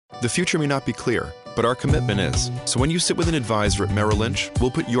The future may not be clear, but our commitment is. So when you sit with an advisor at Merrill Lynch, we'll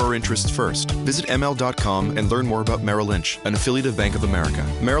put your interests first. Visit ML.com and learn more about Merrill Lynch, an affiliate of Bank of America.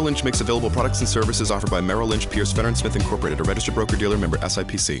 Merrill Lynch makes available products and services offered by Merrill Lynch, Pierce, Fenner & Smith Incorporated, a registered broker-dealer member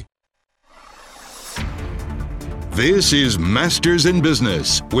SIPC. This is Masters in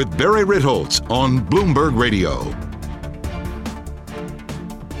Business with Barry Ritholtz on Bloomberg Radio.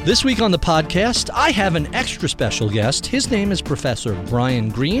 This week on the podcast, I have an extra special guest. His name is Professor Brian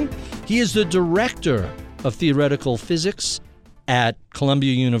Greene. He is the Director of Theoretical Physics at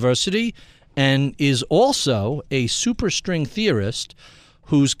Columbia University and is also a superstring theorist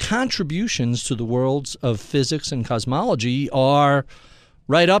whose contributions to the worlds of physics and cosmology are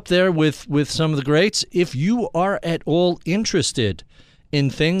right up there with some of the greats. If you are at all interested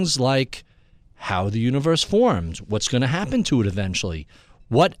in things like how the universe formed, what's going to happen to it eventually,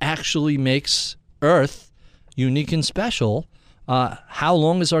 what actually makes Earth unique and special, how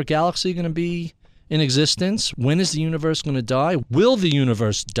long is our galaxy going to be in existence, when is the universe going to die, will the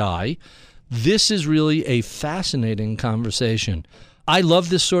universe die? This is really a fascinating conversation. I love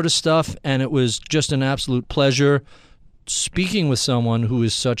this sort of stuff, and it was just an absolute pleasure speaking with someone who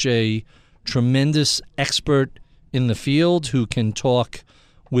is such a tremendous expert in the field, who can talk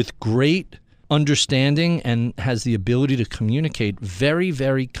with great understanding and has the ability to communicate very,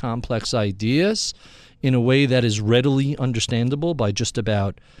 very complex ideas in a way that is readily understandable by just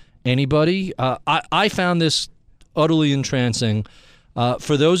about anybody. I found this utterly entrancing.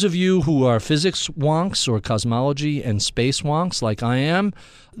 For those of you who are physics wonks or cosmology and space wonks like I am,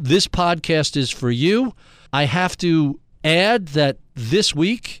 this podcast is for you. I have to add that this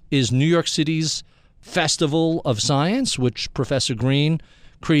week is New York City's Festival of Science, which Professor Greene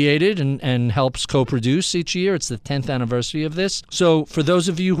created and helps co-produce each year. It's the 10th anniversary of this. So for those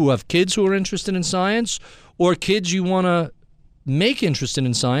of you who have kids who are interested in science, or kids you want to make interested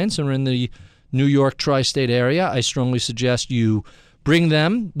in science and are in the New York tri-state area, I strongly suggest you bring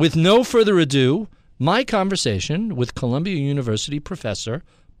them. With no further ado, my conversation with Columbia University professor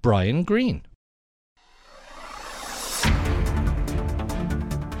Brian Greene.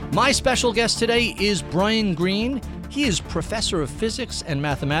 My special guest today is Brian Greene. He is professor of physics and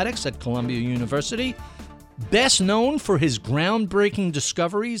mathematics at Columbia University, best known for his groundbreaking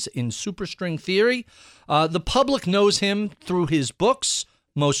discoveries in superstring theory. The public knows him through his books,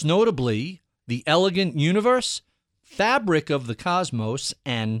 most notably The Elegant Universe, Fabric of the Cosmos,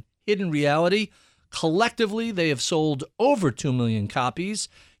 and Hidden Reality. Collectively, they have sold over 2 million copies.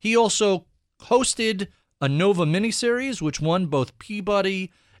 He also hosted a Nova miniseries, which won both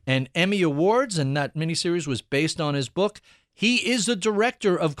Peabody and Emmy Awards, and that miniseries was based on his book. He is the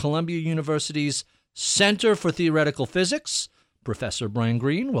director of Columbia University's Center for Theoretical Physics. Professor Brian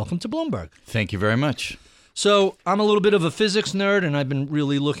Greene, welcome to Bloomberg. Thank you very much. So I'm a little bit of a physics nerd, and I've been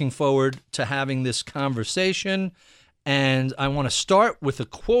really looking forward to having this conversation. And I want to start with a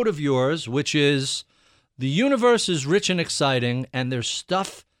quote of yours, which is, "The universe is rich and exciting, and there's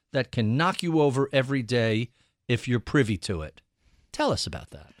stuff that can knock you over every day if you're privy to it." Tell us about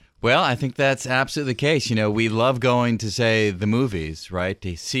that. Well, I think that's absolutely the case. You know, we love going to, say, the movies, right,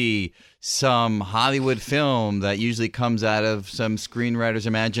 to see some Hollywood film that usually comes out of some screenwriter's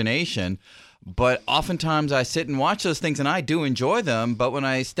imagination. But oftentimes I sit and watch those things, and I do enjoy them. But when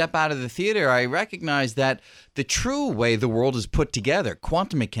I step out of the theater, I recognize that the true way the world is put together,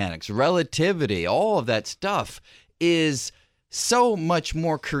 quantum mechanics, relativity, all of that stuff is so much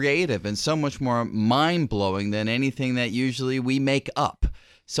more creative and so much more mind-blowing than anything that usually we make up.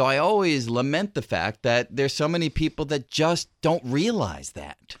 So I always lament the fact that there's so many people that just don't realize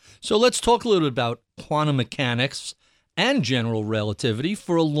that. So let's talk a little bit about quantum mechanics and general relativity.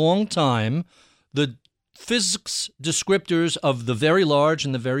 For a long time, the physics descriptors of the very large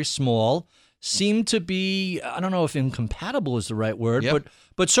and the very small seem to be, I don't know if incompatible is the right word,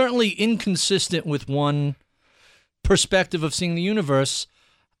 but certainly inconsistent with one perspective of seeing the universe.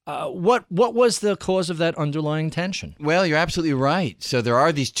 What was the cause of that underlying tension? Well, you're absolutely right. So there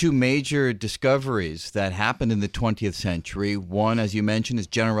are these two major discoveries that happened in the 20th century. One, as you mentioned, is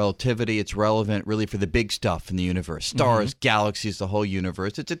general relativity. It's relevant really for the big stuff in the universe. Stars, galaxies, the whole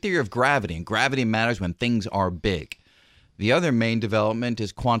universe. It's a theory of gravity, and gravity matters when things are big. The other main development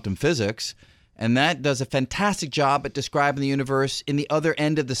is quantum physics, and that does a fantastic job at describing the universe in the other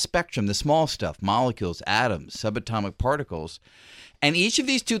end of the spectrum, the small stuff, molecules, atoms, subatomic particles. And each of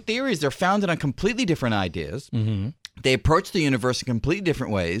these two theories, they're founded on completely different ideas. They approach the universe in completely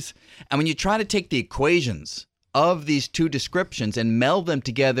different ways. And when you try to take the equations of these two descriptions and meld them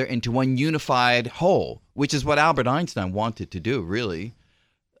together into one unified whole, which is what Albert Einstein wanted to do, really,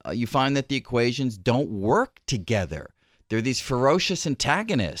 you find that the equations don't work together. They're these ferocious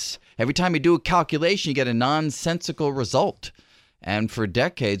antagonists. Every time you do a calculation, you get a nonsensical result. And for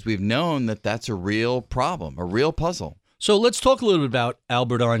decades, we've known that that's a real problem, a real puzzle. So let's talk a little bit about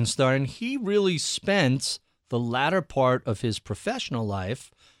Albert Einstein. He really spent the latter part of his professional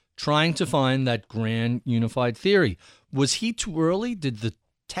life trying to find that grand unified theory. Was he too early? Did the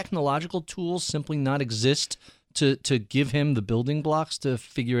technological tools simply not exist to give him the building blocks to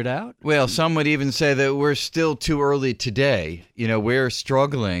figure it out? Well, some would even say that we're still too early today. We're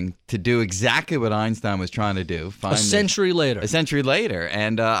struggling to do exactly what Einstein was trying to do. A century later.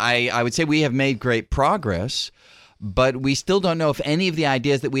 And I would say we have made great progress, but we still don't know if any of the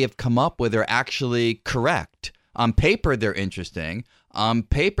ideas that we have come up with are actually correct. On paper, they're interesting. On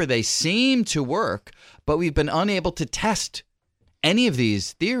paper, they seem to work, but we've been unable to test any of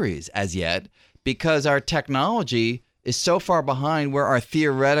these theories as yet because our technology is so far behind where our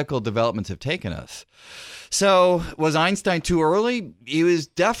theoretical developments have taken us. So was Einstein too early? He was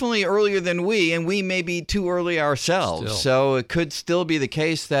definitely earlier than we, and we may be too early ourselves. Still. So it could still be the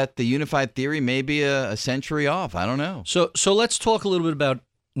case that the unified theory may be a century off. I don't know. So let's talk a little bit about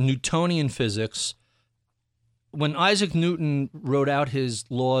Newtonian physics. When Isaac Newton wrote out his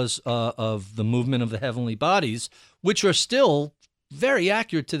laws of the movement of the heavenly bodies, which are still very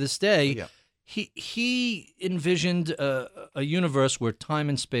accurate to this day, he envisioned a universe where time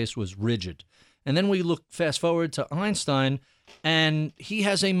and space was rigid. And then we look fast forward to Einstein, and he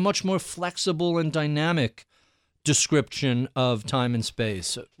has a much more flexible and dynamic description of time and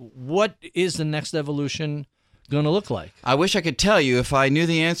space. What is the next evolution going to look like? I wish I could tell you. If I knew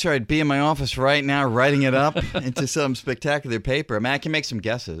the answer, I'd be in my office right now writing it up into some spectacular paper. I mean, I can make some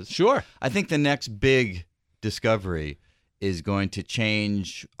guesses. Sure. I think the next big discovery is going to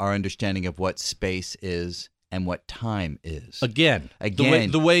change our understanding of what space is and what time is. Again.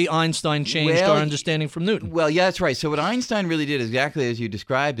 The way Einstein changed our understanding from Newton. Well, yeah, that's right. So what Einstein really did, exactly as you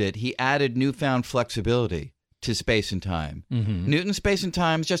described it, he added newfound flexibility to space and time. Mm-hmm. Newton's space and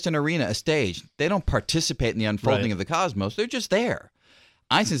time is just an arena, a stage. They don't participate in the unfolding of the cosmos. They're just there.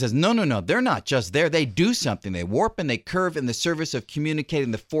 Einstein says, no, they're not just there. They do something. They warp and they curve in the service of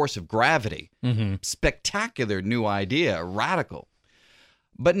communicating the force of gravity. Mm-hmm. Spectacular new idea, radical.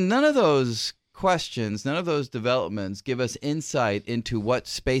 But none of those questions, none of those developments give us insight into what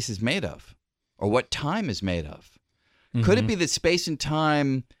space is made of or what time is made of. Mm-hmm. Could it be that space and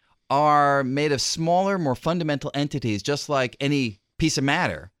time are made of smaller, more fundamental entities, just like any piece of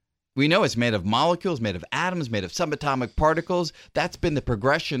matter? We know it's made of molecules, made of atoms, made of subatomic particles. That's been the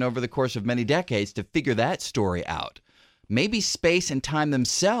progression over the course of many decades to figure that story out. Maybe space and time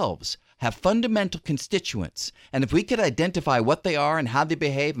themselves have fundamental constituents, and if we could identify what they are and how they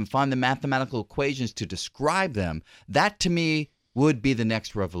behave and find the mathematical equations to describe them, that to me would be the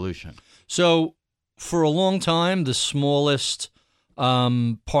next revolution. So for a long time, the smallest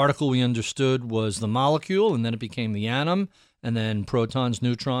particle we understood was the molecule, and then it became the atom, and then protons,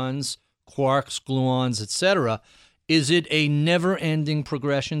 neutrons, quarks, gluons, etc. Is it a never-ending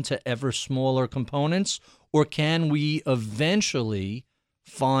progression to ever smaller components, or can we eventually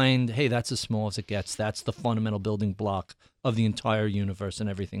find, hey, that's as small as it gets, that's the fundamental building block of the entire universe and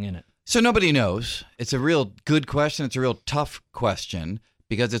everything in it? So nobody knows. It's a real good question. It's a real tough question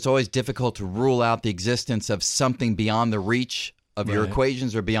because it's always difficult to rule out the existence of something beyond the reach of your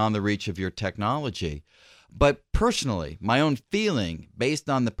equations or beyond the reach of your technology. But personally, my own feeling based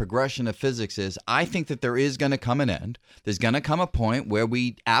on the progression of physics is I think that there is going to come an end. There's going to come a point where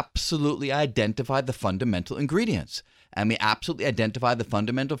we absolutely identify the fundamental ingredients, and we absolutely identify the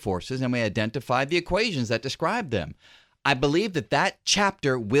fundamental forces, and we identify the equations that describe them. I believe that that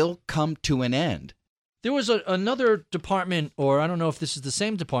chapter will come to an end. There was another department, or I don't know if this is the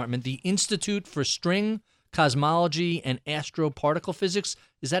same department, the Institute for String, Cosmology, and Astroparticle Physics.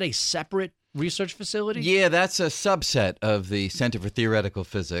 Is that a separate research facility? Yeah, that's a subset of the Center for Theoretical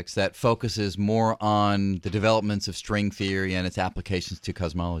Physics that focuses more on the developments of string theory and its applications to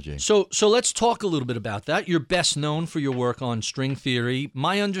cosmology. So let's talk a little bit about that. You're best known for your work on string theory.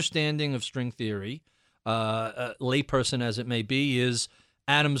 My understanding of string theory, a layperson as it may be, is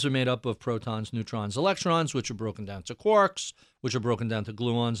atoms are made up of protons, neutrons, electrons, which are broken down to quarks, which are broken down to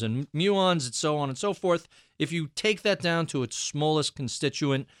gluons and muons, and so on and so forth. If you take that down to its smallest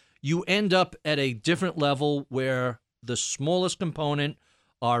constituent, you end up at a different level where the smallest component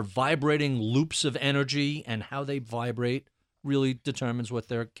are vibrating loops of energy, and how they vibrate really determines what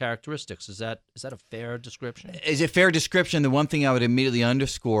their characteristics. Is that a fair description? Is a fair description. The one thing I would immediately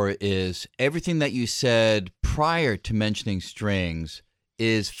underscore is everything that you said prior to mentioning strings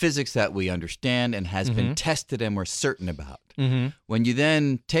is physics that we understand and has been tested and we're certain about. Mm-hmm. When you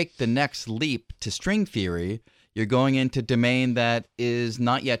then take the next leap to string theory, you're going into domain that is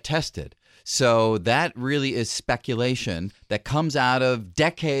not yet tested. So that really is speculation that comes out of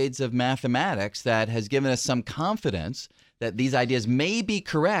decades of mathematics that has given us some confidence that these ideas may be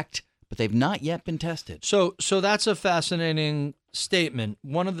correct, but they've not yet been tested. So that's a fascinating statement.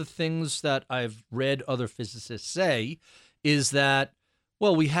 One of the things that I've read other physicists say is that,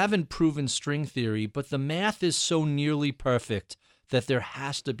 well, we haven't proven string theory, but the math is so nearly perfect that there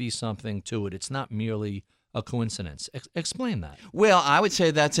has to be something to it. It's not merely a coincidence. Explain that. Well, I would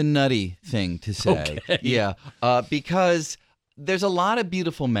say that's a nutty thing to say. Okay. Yeah, because there's a lot of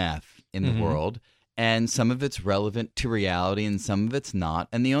beautiful math in the world, and some of it's relevant to reality and some of it's not.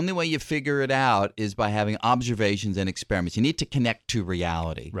 And the only way you figure it out is by having observations and experiments. You need to connect to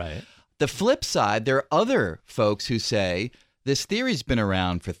reality. Right. The flip side, there are other folks who say, this theory's been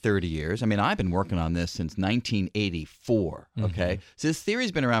around for 30 years. I mean, I've been working on this since 1984, okay? So this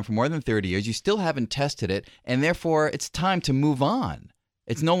theory's been around for more than 30 years. You still haven't tested it, and therefore it's time to move on.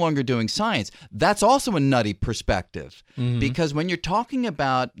 It's no longer doing science. That's also a nutty perspective, because when you're talking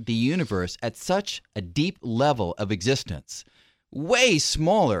about the universe at such a deep level of existence, way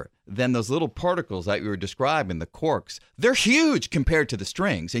smaller than those little particles that you were describing, the quarks. They're huge compared to the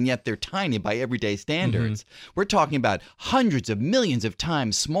strings, and yet they're tiny by everyday standards. We're talking about hundreds of millions of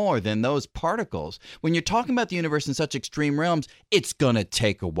times smaller than those particles. When you're talking about the universe in such extreme realms, it's going to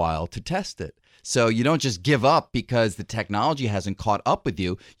take a while to test it. So you don't just give up because the technology hasn't caught up with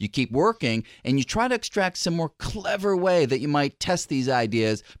you. You keep working, and you try to extract some more clever way that you might test these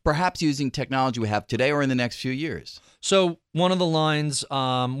ideas, perhaps using technology we have today or in the next few years. So one of the lines,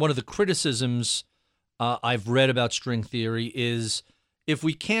 one of the criticisms I've read about string theory is, if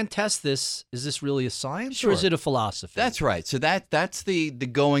we can't test this, is this really a science or is it a philosophy? That's right. So that's the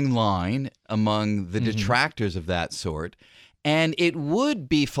going line among the detractors of that sort. And it would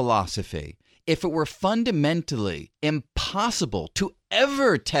be philosophy if it were fundamentally impossible to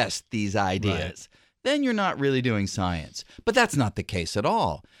ever test these ideas. Right. Then you're not really doing science. But that's not the case at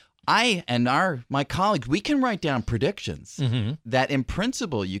all. I and my colleagues, we can write down predictions that in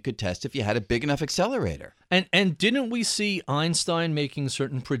principle you could test if you had a big enough accelerator. And didn't we see Einstein making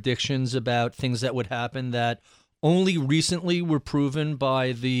certain predictions about things that would happen that only recently were proven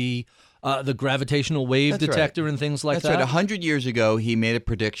by the gravitational wave detector and things like that? That's right. 100 years ago, he made a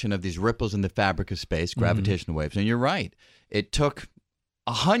prediction of these ripples in the fabric of space, gravitational waves. And you're right. It took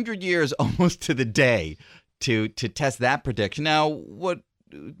 100 years almost to the day to test that prediction. Now, what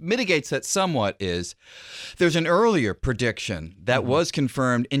mitigates that somewhat is there's an earlier prediction that was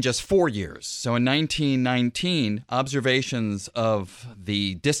confirmed in just 4 years. So in 1919, observations of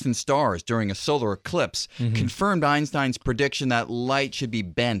the distant stars during a solar eclipse confirmed Einstein's prediction that light should be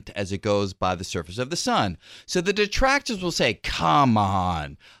bent as it goes by the surface of the sun. So the detractors will say, come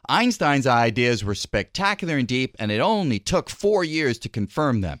on, Einstein's ideas were spectacular and deep, and it only took 4 years to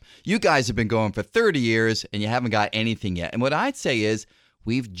confirm them. You guys have been going for 30 years, and you haven't got anything yet. And what I'd say is,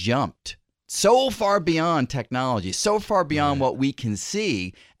 we've jumped so far beyond technology, so far beyond what we can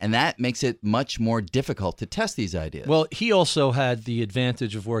see, and that makes it much more difficult to test these ideas. Well, he also had the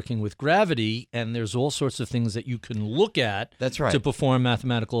advantage of working with gravity, and there's all sorts of things that you can look at to perform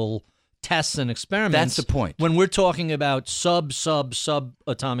mathematical tests and experiments. That's the point. When we're talking about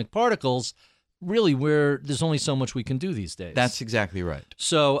subatomic particles, really there's only so much we can do these days. That's exactly right.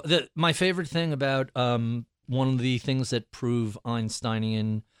 So my favorite thing about one of the things that prove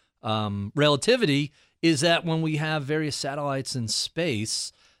Einsteinian relativity is that when we have various satellites in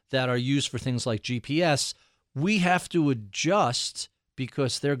space that are used for things like GPS, we have to adjust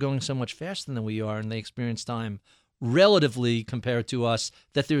because they're going so much faster than we are, and they experience time relatively compared to us,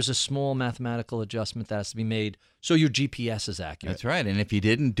 that there's a small mathematical adjustment that has to be made so your GPS is accurate. That's right. And if you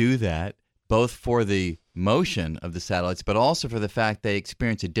didn't do that, both for the motion of the satellites, but also for the fact they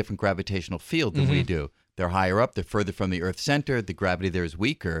experience a different gravitational field than we do. They're higher up, they're further from the Earth's center, the gravity there is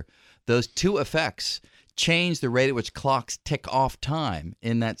weaker. Those two effects change the rate at which clocks tick off time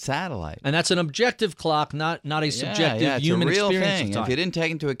in that satellite. And that's an objective clock, not a subjective human it's a real experience thing. of time. If you didn't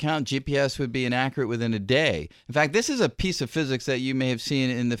take into account, GPS would be inaccurate within a day. In fact, this is a piece of physics that you may have seen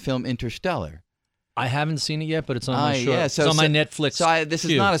in the film Interstellar. I haven't seen it yet, but it's on my it's on my Netflix. So this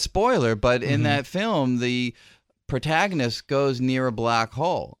is not a spoiler, but in that film, the protagonist goes near a black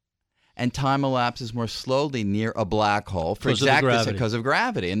hole. And time elapses more slowly near a black hole because of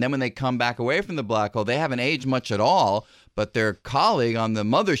gravity. And then when they come back away from the black hole, they haven't aged much at all, but their colleague on the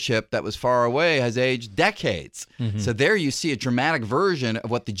mothership that was far away has aged decades. So there you see a dramatic version of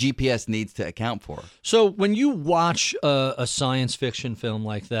what the GPS needs to account for. So when you watch a science fiction film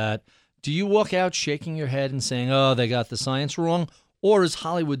like that, do you walk out shaking your head and saying, oh, they got the science wrong? Or is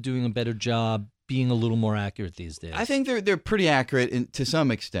Hollywood doing a better job being a little more accurate these days? I think they're pretty accurate to some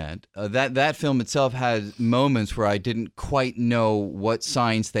extent. That film itself has moments where I didn't quite know what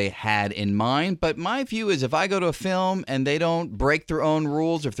science they had in mind. But my view is if I go to a film and they don't break their own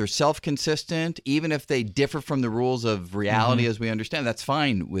rules, if they're self-consistent, even if they differ from the rules of reality as we understand, that's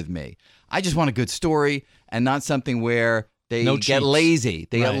fine with me. I just want a good story and not something where they get lazy.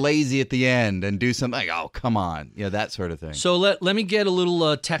 They get lazy at the end and do something like, oh, come on, that sort of thing. So let me get a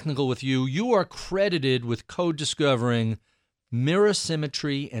little technical with you. You are credited with co-discovering mirror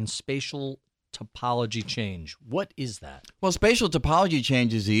symmetry and spatial topology change. What is that? Well, spatial topology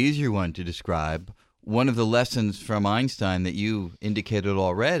change is the easier one to describe. One of the lessons from Einstein that you indicated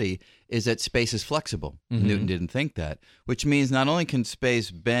already is that space is flexible. Newton didn't think that, which means not only can space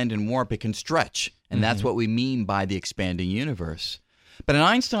bend and warp, it can stretch. And that's what we mean by the expanding universe. But in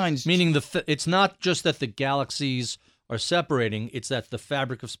Einstein's... Meaning it's not just that the galaxies are separating, it's that the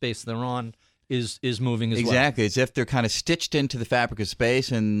fabric of space they're on is moving as well. Exactly. It's if they're kind of stitched into the fabric of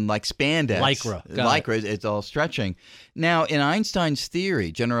space and like spandex. Lycra. It's all stretching. Now, in Einstein's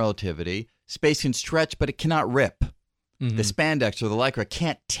theory, general relativity, space can stretch, but it cannot rip. The spandex or the lycra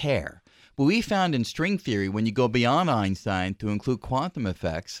can't tear. But we found in string theory, when you go beyond Einstein to include quantum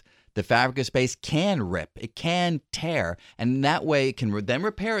effects, the fabric of space can rip, it can tear, and that way it can then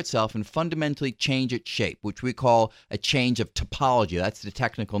repair itself and fundamentally change its shape, which we call a change of topology. That's the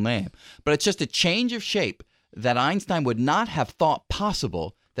technical name. But it's just a change of shape that Einstein would not have thought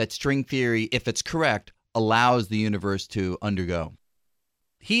possible that string theory, if it's correct, allows the universe to undergo.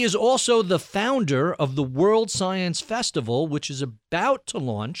 He is also the founder of the World Science Festival, which is about to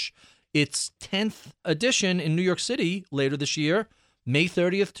launch its 10th edition in New York City later this year, May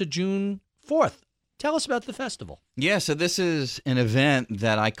 30th to June 4th. Tell us about the festival. Yeah, so this is an event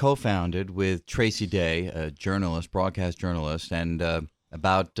that I co-founded with Tracy Day, a journalist, broadcast journalist, and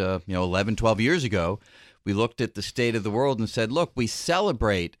about 11, 12 years ago, we looked at the state of the world and said, look, we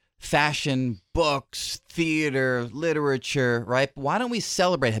celebrate fashion, books, theater, literature, right? Why don't we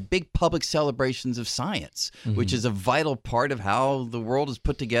have big public celebrations of science, which is a vital part of how the world is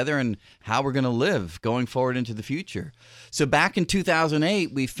put together and how we're going to live going forward into the future. So back in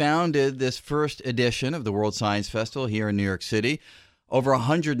 2008, we founded this first edition of the World Science Festival here in New York City. Over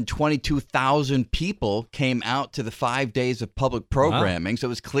 122,000 people came out to the 5 days of public programming. Wow. So it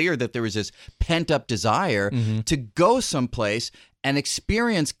was clear that there was this pent-up desire to go someplace and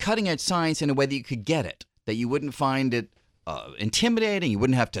experience cutting-edge science in a way that you could get it, that you wouldn't find it intimidating, you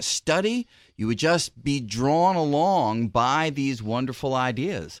wouldn't have to study, you would just be drawn along by these wonderful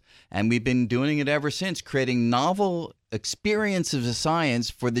ideas. And we've been doing it ever since, creating novel experiences of science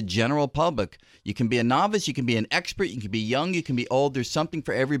for the general public. You can be a novice, you can be an expert, you can be young, you can be old. There's something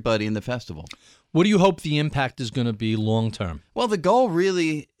for everybody in the festival. What do you hope the impact is going to be long-term? Well, the goal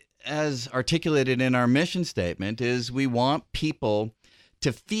really, as articulated in our mission statement, is we want people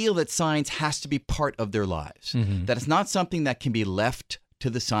to feel that science has to be part of their lives, that it's not something that can be left to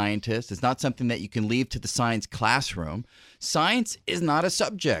the scientists. It's not something that you can leave to the science classroom. Science is not a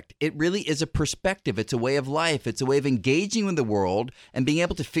subject. It really is a perspective. It's a way of life. It's a way of engaging with the world and being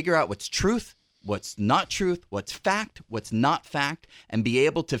able to figure out what's truth, what's not truth, what's fact, what's not fact, and be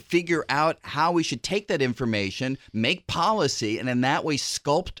able to figure out how we should take that information, make policy, and in that way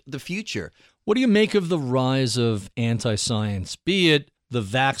sculpt the future. What do you make of the rise of anti-science, be it the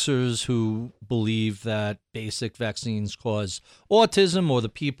vaxxers who believe that basic vaccines cause autism, or the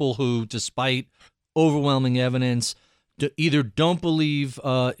people who, despite overwhelming evidence, either don't believe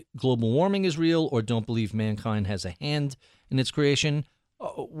global warming is real or don't believe mankind has a hand in its creation?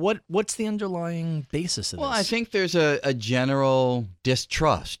 What's the underlying basis of this? Well, I think there's a general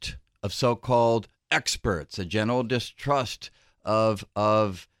distrust of so-called experts, a general distrust of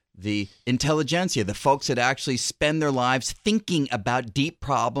the intelligentsia, the folks that actually spend their lives thinking about deep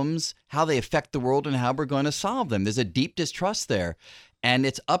problems, how they affect the world, and how we're going to solve them. There's a deep distrust there. And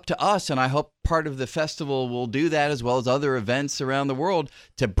it's up to us, and I hope part of the festival will do that, as well as other events around the world,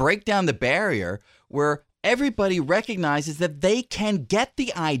 to break down the barrier where everybody recognizes that they can get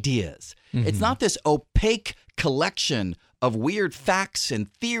the ideas. It's not this opaque collection of weird facts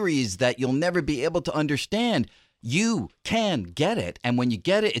and theories that you'll never be able to understand. You can get it, and when you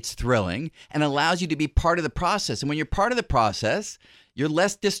get it, it's thrilling and allows you to be part of the process. And when you're part of the process, you're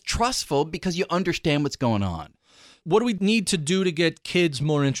less distrustful because you understand what's going on. What do we need to do to get kids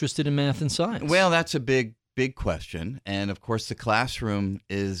more interested in math and science? Well, that's a big question. And of course, the classroom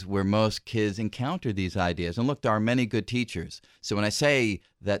is where most kids encounter these ideas. And look, there are many good teachers. So when I say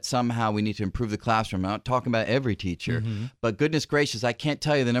that somehow we need to improve the classroom, I'm not talking about every teacher. But goodness gracious, I can't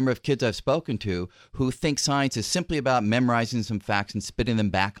tell you the number of kids I've spoken to who think science is simply about memorizing some facts and spitting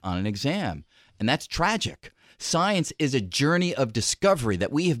them back on an exam. and that's tragic. Science is a journey of discovery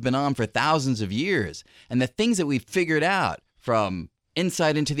that we have been on for thousands of years. And the things that we've figured out, from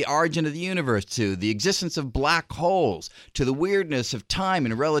insight into the origin of the universe, to the existence of black holes, to the weirdness of time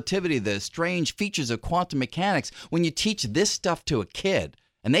and relativity, the strange features of quantum mechanics, when you teach this stuff to a kid,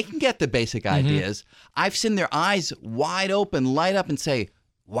 and they can get the basic ideas, I've seen their eyes wide open, light up and say,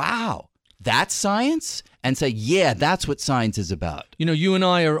 wow, that's science? And say, yeah, that's what science is about. You know, you and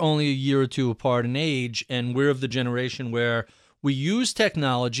I are only a year or two apart in age, and we're of the generation where we use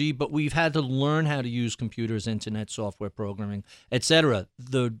technology, but we've had to learn how to use computers, internet, software programming, etc.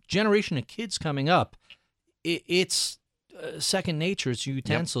 The generation of kids coming up, it's second nature. It's a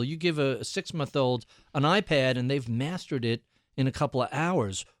utensil. Yep. You give a 6-month-old an iPad, and they've mastered it in a couple of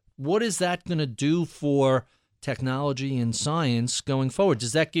hours. What is that going to do for technology and science going forward?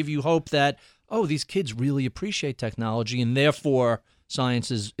 Does that give you hope that, oh, these kids really appreciate technology and therefore science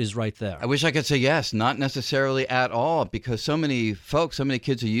is right there? I wish I could say yes, not necessarily at all, because so many folks, so many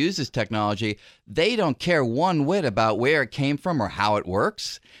kids who use this technology, they don't care one whit about where it came from or how it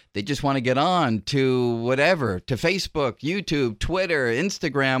works. They just want to get on to whatever, to Facebook, YouTube, Twitter,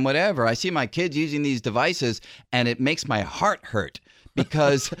 Instagram, whatever. I see my kids using these devices and it makes my heart hurt.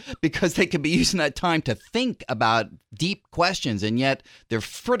 because they could be using that time to think about deep questions, and yet they're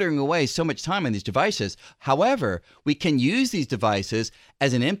frittering away so much time on these devices. However, we can use these devices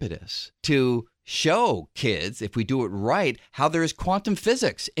as an impetus to show kids, if we do it right, how there is quantum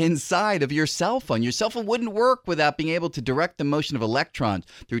physics inside of your cell phone. Your cell phone wouldn't work without being able to direct the motion of electrons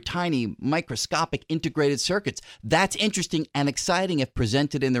through tiny microscopic integrated circuits. That's interesting and exciting if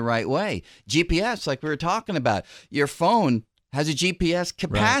presented in the right way. GPS, like we were talking about, your phone has a GPS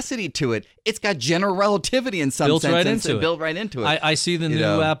capacity to it. It's got general relativity in some sense. Built right into it. I see the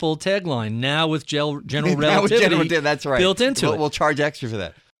new Apple tagline, now with general relativity. That's right. Built into it. We'll charge extra for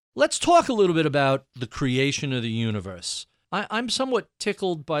that. Let's talk a little bit about the creation of the universe. I'm somewhat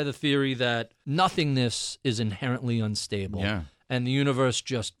tickled by the theory that nothingness is inherently unstable. Yeah. And the universe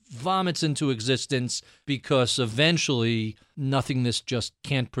just vomits into existence because eventually nothingness just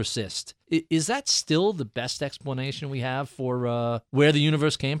can't persist. Is that still the best explanation we have for where the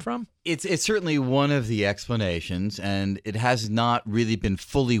universe came from? It's certainly one of the explanations, and it has not really been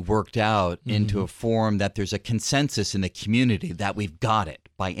fully worked out into a form that there's a consensus in the community that we've got it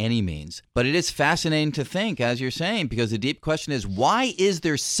by any means. But it is fascinating to think, as you're saying, because the deep question is, why is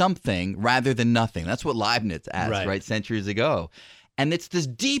there something rather than nothing? That's what Leibniz asked, right, centuries ago. And it's this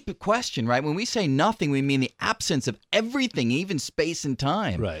deep question, right? When we say nothing, we mean the absence of everything, even space and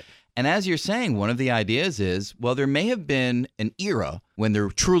time. Right. And as you're saying, one of the ideas is, well, there may have been an era when there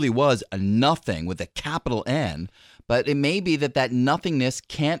truly was a nothing with a capital N, but it may be that nothingness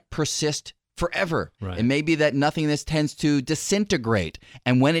can't persist forever. Right. It may be that nothingness tends to disintegrate.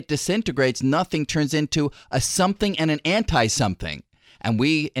 And when it disintegrates, nothing turns into a something and an anti-something. And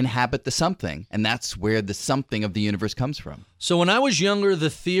we inhabit the something, and that's where the something of the universe comes from. So when I was younger, the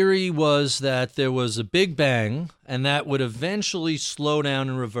theory was that there was a big bang, and that would eventually slow down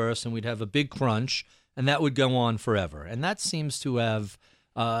and reverse, and we'd have a big crunch, and that would go on forever. And that seems to have,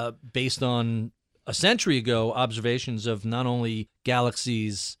 based on a century ago, observations of not only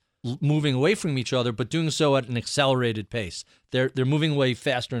galaxies moving away from each other, but doing so at an accelerated pace. They're moving away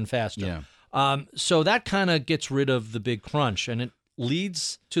faster and faster. Yeah. So that kind of gets rid of the big crunch, and it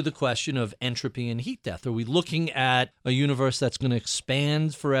leads to the question of entropy and heat death. Are we looking at a universe that's going to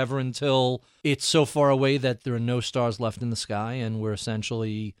expand forever until it's so far away that there are no stars left in the sky, and we're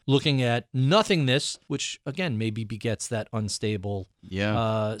essentially looking at nothingness, which, again, maybe begets that unstable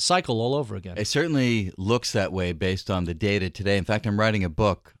cycle all over again? It certainly looks that way based on the data today. In fact, I'm writing a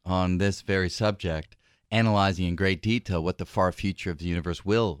book on this very subject, analyzing in great detail what the far future of the universe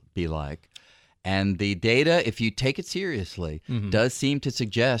will be like. And the data, if you take it seriously, does seem to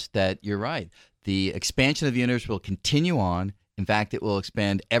suggest that you're right. The expansion of the universe will continue on. In fact, it will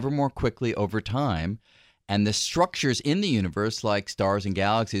expand ever more quickly over time. And the structures in the universe, like stars and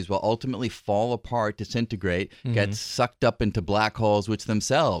galaxies, will ultimately fall apart, disintegrate, get sucked up into black holes, which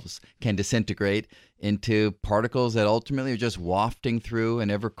themselves can disintegrate into particles that ultimately are just wafting through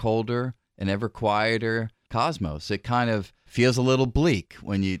an ever colder and ever quieter cosmos. It kind of feels a little bleak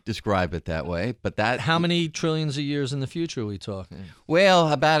when you describe it that way, but that... How many trillions of years in the future are we talking?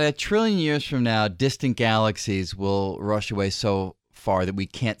 Well, about 1 trillion years from now, distant galaxies will rush away so far that we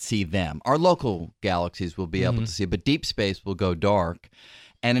can't see them. Our local galaxies will be able to see, but deep space will go dark.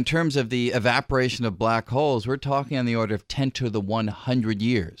 And in terms of the evaporation of black holes, we're talking on the order of 10 to the 100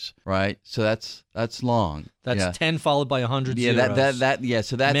 years, right? So that's long. That's 10 followed by 100 zeros.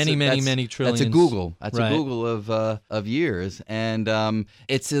 So that's many trillions. That's a Google. That's right. a Google of years, and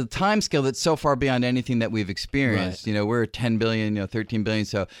it's a time scale that's so far beyond anything that we've experienced. Right. We're 10 billion, 13 billion,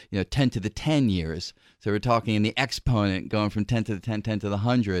 so 10 to the 10 years. So we're talking in the exponent going from 10 to the 10, 10 to the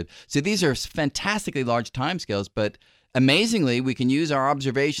 100. So these are fantastically large timescales, but amazingly, we can use our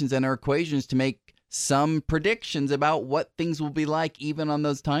observations and our equations to make some predictions about what things will be like even on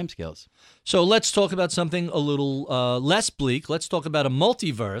those timescales. So let's talk about something a little less bleak. Let's talk about a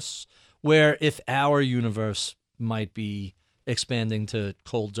multiverse where if our universe might be expanding to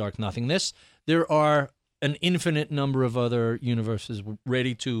cold, dark nothingness, there are an infinite number of other universes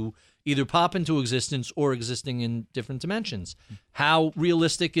ready to either pop into existence or existing in different dimensions. How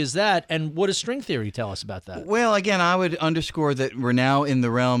realistic is that, and what does string theory tell us about that? Well, again, I would underscore that we're now in the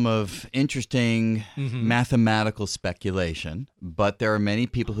realm of interesting mathematical speculation, but there are many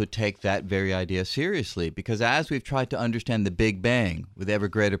people who take that very idea seriously, because as we've tried to understand the Big Bang with ever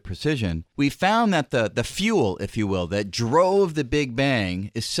greater precision, we found that the fuel, if you will, that drove the Big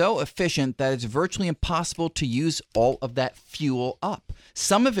Bang is so efficient that it's virtually impossible to use all of that fuel up.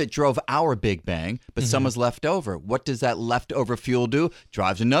 Some of it drove our Big Bang, but some is left over. What does that leftover fuel do?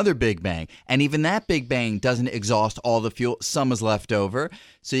 Drives another Big Bang. And even that Big Bang doesn't exhaust all the fuel. Some is left over.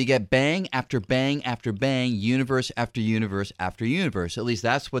 So you get bang after bang after bang, universe after universe after universe. At least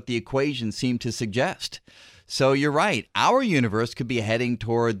that's what the equations seem to suggest. So you're right. Our universe could be heading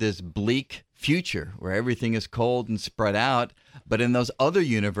toward this bleak future where everything is cold and spread out. But in those other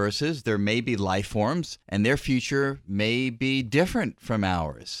universes, there may be life forms, and their future may be different from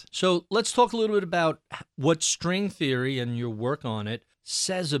ours. So let's talk a little bit about what string theory and your work on it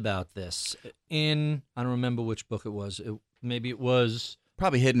says about this. I don't remember which book it was. Maybe it was...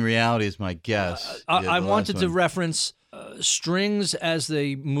 Probably Hidden Reality is my guess. I wanted to reference strings as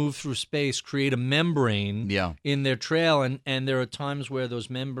they move through space create a membrane in their trail, and there are times where those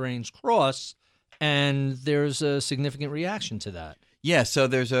membranes cross, and there's a significant reaction to that. Yeah, so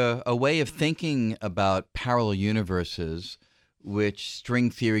there's a way of thinking about parallel universes which string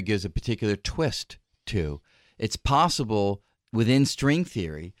theory gives a particular twist to. It's possible within string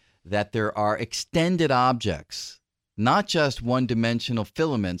theory that there are extended objects, not just one-dimensional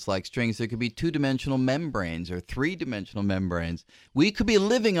filaments like strings. There could be two-dimensional membranes or three-dimensional membranes. We could be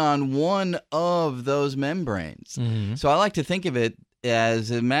living on one of those membranes. So I like to think of it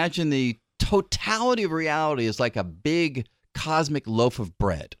as, imagine the totality of reality is like a big cosmic loaf of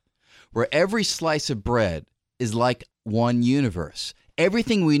bread, where every slice of bread is like one universe.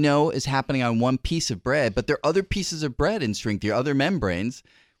 Everything we know is happening on one piece of bread, but there are other pieces of bread in string theory, other membranes,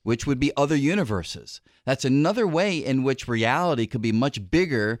 which would be other universes. That's another way in which reality could be much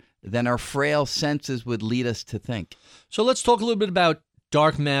bigger than our frail senses would lead us to think. So let's talk a little bit about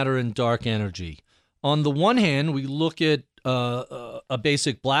dark matter and dark energy. On the one hand, we look at a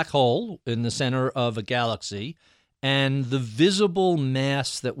basic black hole in the center of a galaxy, and the visible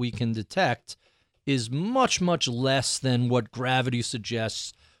mass that we can detect is much, much less than what gravity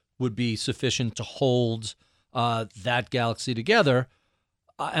suggests would be sufficient to hold that galaxy together.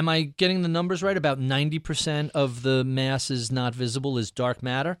 Am I getting the numbers right? About 90% of the mass is not visible is dark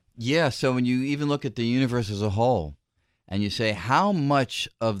matter? Yeah, so when you even look at the universe as a whole, and you say how much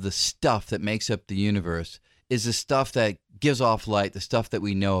of the stuff that makes up the universe is the stuff that gives off light, the stuff that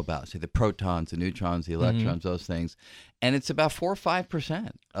we know about, say the protons, the neutrons, the electrons, those things. And it's about 4 or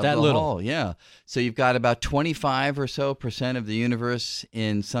 5% of that the little whole. Yeah. So you've got about 25 or so % of the universe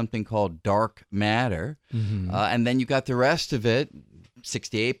in something called dark matter. And then you've got the rest of it,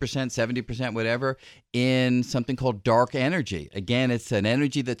 68%, 70%, whatever, in something called dark energy. Again, it's an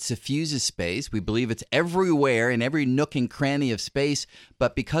energy that suffuses space. We believe it's everywhere in every nook and cranny of space,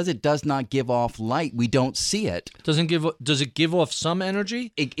 but because it does not give off light, we don't see it. Does it give off some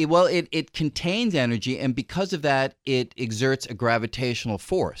energy? It contains energy, and because of that, it exerts a gravitational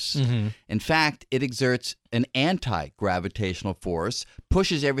force. In fact, it exerts an anti-gravitational force,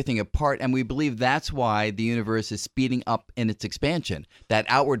 pushes everything apart, and we believe that's why the universe is speeding up in its expansion, that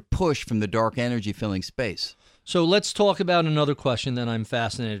outward push from the dark energy filling space. So let's talk about another question that I'm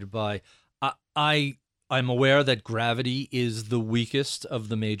fascinated by. I'm aware that gravity is the weakest of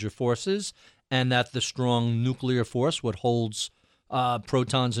the major forces, and that the strong nuclear force, what holds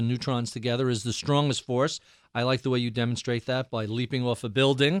protons and neutrons together, is the strongest force. I like the way you demonstrate that by leaping off a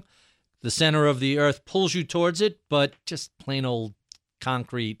building. The center of the earth pulls you towards it, but just plain old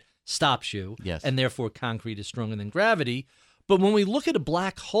concrete stops you. Yes. And therefore concrete is stronger than gravity. But when we look at a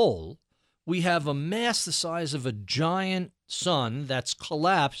black hole, we have a mass the size of a giant sun that's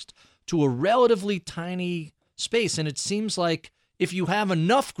collapsed to a relatively tiny space. And it seems like if you have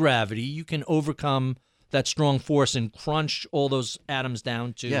enough gravity, you can overcome that strong force and crunch all those atoms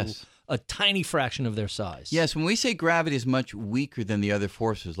down to a tiny fraction of their size. Yes, when we say gravity is much weaker than the other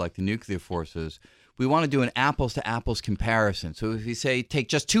forces, like the nuclear forces, we want to do an apples-to-apples comparison. So if you say take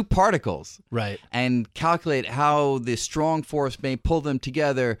just two particles and calculate how the strong force may pull them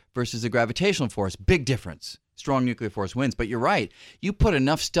together versus the gravitational force, big difference. Strong nuclear force wins. But you're right. You put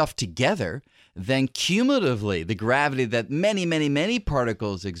enough stuff together, then cumulatively the gravity that many, many, many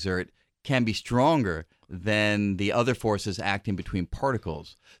particles exert can be stronger than the other forces acting between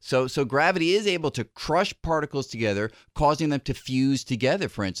particles. So gravity is able to crush particles together, causing them to fuse together,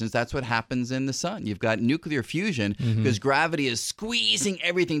 for instance. That's what happens in the sun. You've got nuclear fusion because gravity is squeezing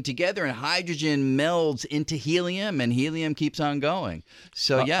everything together, and hydrogen melds into helium, and helium keeps on going.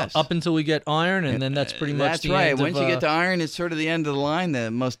 So, yes. Up until we get iron, and then that's pretty much the end. Once you get to iron, it's sort of the end of the line,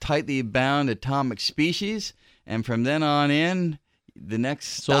 the most tightly bound atomic species. And from then on in, the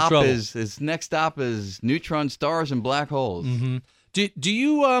next stop is neutron stars and black holes. Do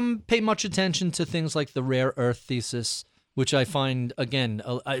you pay much attention to things like the rare earth thesis, which I find, again,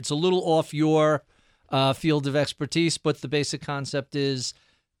 it's a little off your field of expertise, but the basic concept is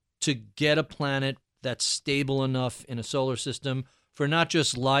to get a planet that's stable enough in a solar system for not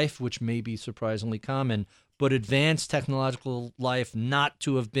just life, which may be surprisingly common, but advanced technological life not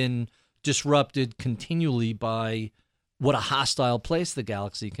to have been disrupted continually by what a hostile place the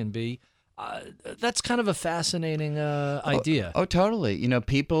galaxy can be. That's kind of a fascinating idea. Oh, totally. You know,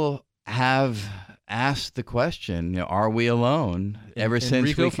 people have asked the question, are we alone? Every time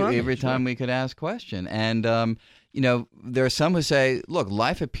we could ask question. And, there are some who say, look,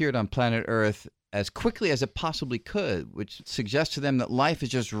 life appeared on planet Earth as quickly as it possibly could, which suggests to them that life is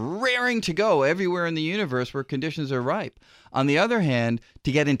just raring to go everywhere in the universe where conditions are ripe. On the other hand,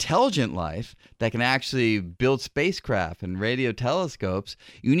 to get intelligent life that can actually build spacecraft and radio telescopes,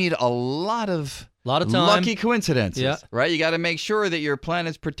 you need a lot of time. Lucky coincidences, right? You got to make sure that your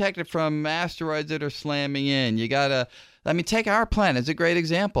planet's protected from asteroids that are slamming in. You got to, take our planet as a great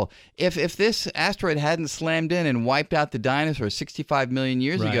example. If this asteroid hadn't slammed in and wiped out the dinosaurs 65 million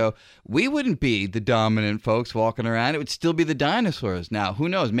years ago, we wouldn't be the dominant folks walking around. It would still be the dinosaurs. Now, who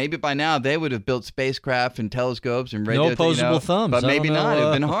knows? Maybe by now they would have built spacecraft and telescopes and radio. No opposable thumbs. But maybe not. It would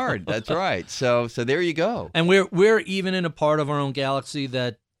have been hard. That's right. So there you go. And we're even in a part of our own galaxy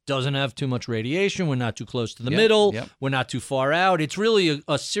that doesn't have too much radiation. We're not too close to the middle. We're not too far out. It's really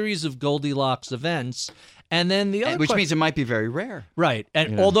a series of Goldilocks events. And then the other which means it might be very rare. Right.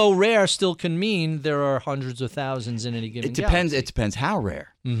 And although rare still can mean there are hundreds of thousands in any given galaxy. It depends how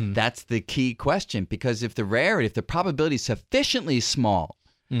rare. That's the key question. Because if the probability is sufficiently small,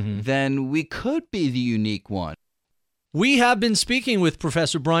 then we could be the unique one. We have been speaking with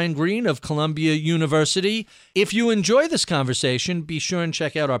Professor Brian Greene of Columbia University. If you enjoy this conversation, be sure and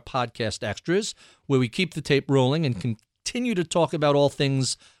check out our podcast extras, where we keep the tape rolling and continue to talk about all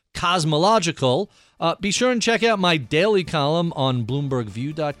things cosmological. Be sure and check out my daily column on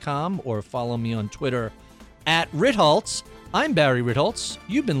BloombergView.com or follow me on Twitter @Ritholtz. I'm Barry Ritholtz.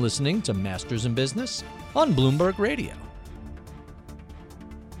 You've been listening to Masters in Business on Bloomberg Radio.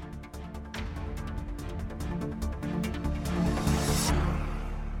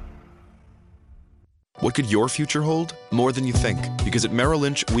 What could your future hold? More than you think. Because at Merrill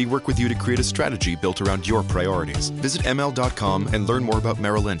Lynch, we work with you to create a strategy built around your priorities. Visit ML.com and learn more about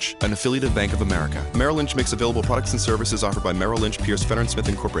Merrill Lynch, an affiliate of Bank of America. Merrill Lynch makes available products and services offered by Merrill Lynch, Pierce, Fenner & Smith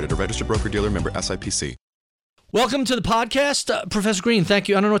Incorporated, a registered broker-dealer member SIPC. Welcome to the podcast. Professor Greene, thank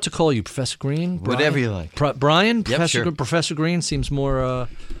you. I don't know what to call you. Professor Greene? Brian? Whatever you like. Brian? Yep, Professor, sure. Professor Greene seems more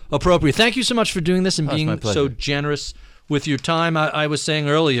appropriate. Thank you so much for doing this and being so generous with your time. I was saying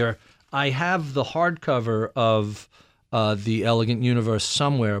earlier, I have the hardcover of The Elegant Universe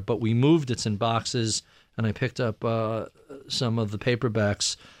somewhere, but we moved. It's in boxes, and I picked up some of the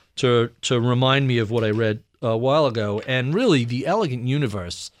paperbacks to remind me of what I read a while ago. And really, The Elegant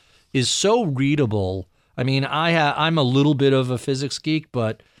Universe is so readable. I mean, I'm a little bit of a physics geek,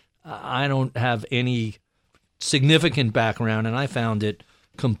 but I don't have any significant background, and I found it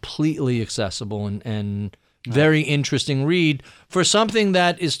completely accessible and very interesting read for something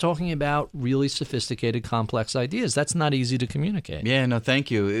that is talking about really sophisticated, complex ideas. That's not easy to communicate. Yeah, no,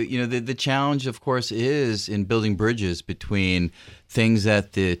 thank you. You know, the challenge, of course, is in building bridges between things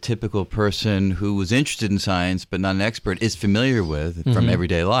that the typical person who was interested in science but not an expert is familiar with from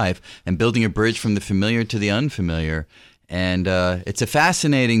everyday life, and building a bridge from the familiar to the unfamiliar. And it's a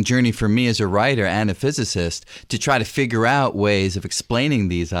fascinating journey for me as a writer and a physicist to try to figure out ways of explaining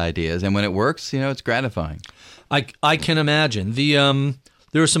these ideas. And when it works, it's gratifying. I can imagine.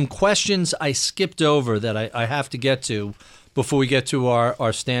 There are some questions I skipped over that I have to get to before we get to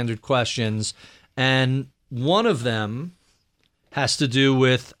our standard questions. And one of them has to do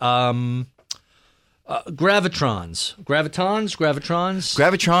with gravitrons.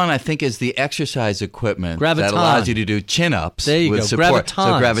 Gravitron, I think, is the exercise equipment that Graviton. allows you to do chin-ups There you with go. support. Gravitons.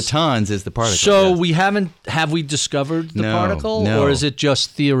 So gravitons is the particle. So yes. have we discovered the No, particle? no. Or is it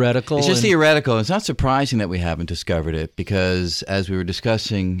just theoretical? It's just theoretical. It's not surprising that we haven't discovered it because, as we were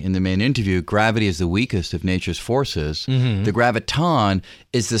discussing in the main interview, gravity is the weakest of nature's forces. Mm-hmm. The graviton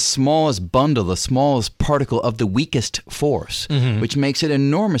is the smallest bundle, the smallest particle of the weakest force, which makes it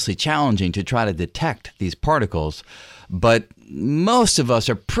enormously challenging to try to detect these particles. But most of us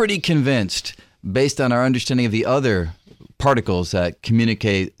are pretty convinced, based on our understanding of the other particles that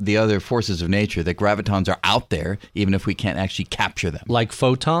communicate the other forces of nature, that gravitons are out there, even if we can't actually capture them. Like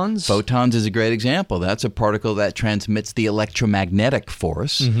photons? Photons is a great example. That's a particle that transmits the electromagnetic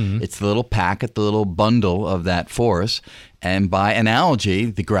force. It's the little packet, the little bundle of that force. And by analogy,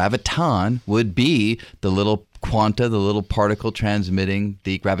 the graviton would be the little quanta, the little particle transmitting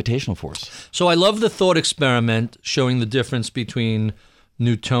the gravitational force. So I love the thought experiment showing the difference between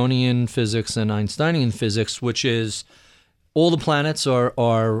Newtonian physics and Einsteinian physics, which is all the planets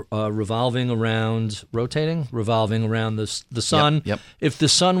are revolving around the sun. Yep. If the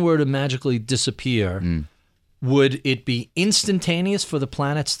sun were to magically disappear, would it be instantaneous for the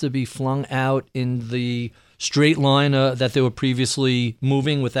planets to be flung out in the straight line that they were previously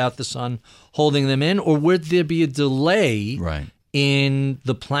moving without the sun holding them in? Or would there be a delay in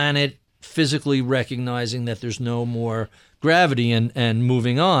the planet physically recognizing that there's no more gravity and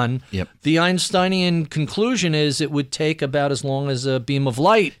moving on? Yep. The Einsteinian conclusion is it would take about as long as a beam of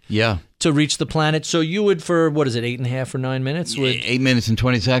light to reach the planet. So you would, for, 8.5 or 9 minutes? 8 minutes and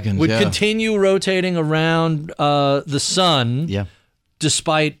 20 seconds. Would continue rotating around the sun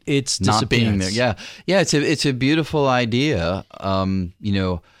despite its not being disappearance. there. Yeah. It's a beautiful idea.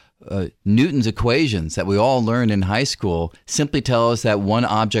 Newton's equations that we all learned in high school simply tell us that one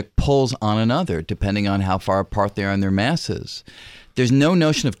object pulls on another depending on how far apart they are in their masses. There's no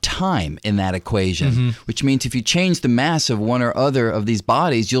notion of time in that equation, which means if you change the mass of one or other of these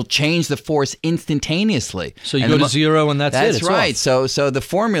bodies, you'll change the force instantaneously. So you go to zero and that's it. That's right. Off. So the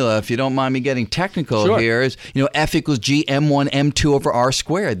formula, if you don't mind me getting technical here, is F equals G M1 M2 over R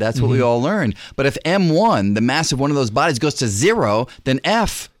squared. That's what we all learned. But if M1, the mass of one of those bodies, goes to zero, then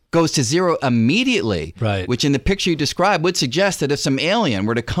F goes to zero immediately, which in the picture you described would suggest that if some alien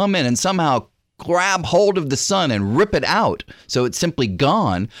were to come in and somehow grab hold of the sun and rip it out so it's simply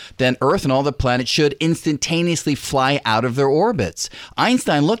gone, then Earth and all the planets should instantaneously fly out of their orbits.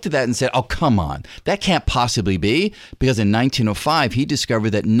 Einstein looked at that and said, oh, come on, that can't possibly be, because in 1905 he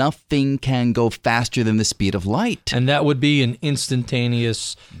discovered that nothing can go faster than the speed of light. And that would be an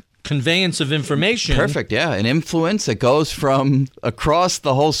instantaneous conveyance of information. Perfect, yeah. An influence that goes from across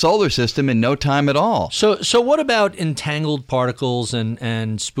the whole solar system in no time at all. So what about entangled particles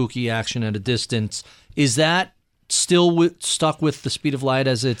and spooky action at a distance? Is that still stuck with the speed of light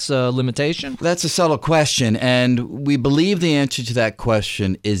as its limitation? That's a subtle question, and we believe the answer to that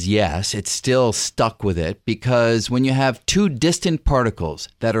question is yes. It's still stuck with it because when you have two distant particles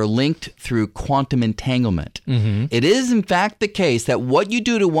that are linked through quantum entanglement, it is in fact the case that what you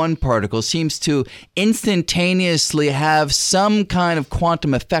do to one particle seems to instantaneously have some kind of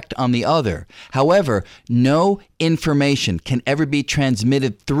quantum effect on the other. However, no information can ever be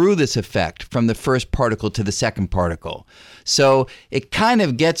transmitted through this effect from the first particle to the second particle. So it kind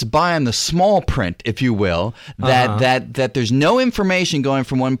of gets by on the small print, if you will, that there's no information going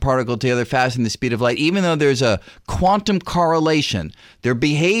from one particle to the other faster than the speed of light, even though there's a quantum correlation. Their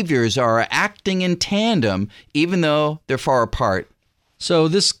behaviors are acting in tandem, even though they're far apart. So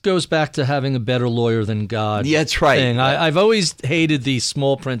this goes back to having a better lawyer than God. Yeah, that's right. Thing. I've always hated the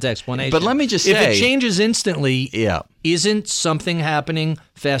small print explanation. But let me just say, if it changes instantly, isn't something happening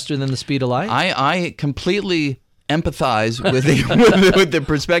faster than the speed of light? I completely empathize with the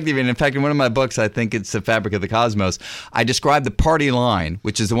perspective. And in fact, in one of my books, I think it's The Fabric of the Cosmos, I describe the party line,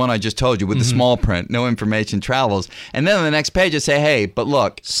 which is the one I just told you, with the small print, no information travels. And then on the next page, I say, hey, but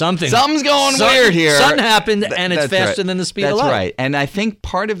look, something's going weird here. Something happened, and it's faster than the speed of light. That's right. And I think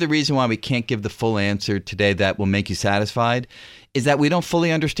part of the reason why we can't give the full answer today that will make you satisfied is that we don't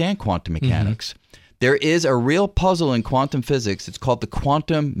fully understand quantum mechanics. There is a real puzzle in quantum physics. It's called the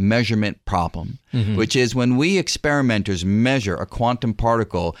quantum measurement problem, which is when we experimenters measure a quantum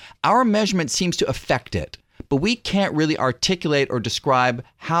particle, our measurement seems to affect it, but we can't really articulate or describe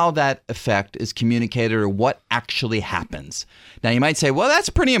how that effect is communicated or what actually happens. Now, you might say, well, that's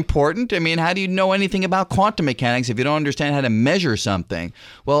pretty important. I mean, how do you know anything about quantum mechanics if you don't understand how to measure something?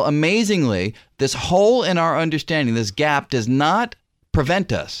 Well, amazingly, this hole in our understanding, this gap, does not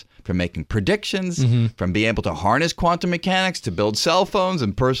prevent us from making predictions, from being able to harness quantum mechanics to build cell phones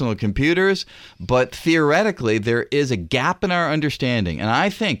and personal computers. But theoretically, there is a gap in our understanding. And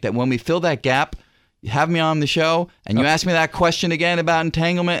I think that when we fill that gap, you have me on the show and you ask me that question again about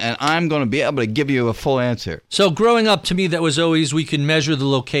entanglement, and I'm going to be able to give you a full answer. So growing up, to me, that was always we can measure the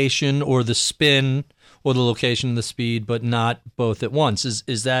location or the spin or the location and the speed, but not both at once.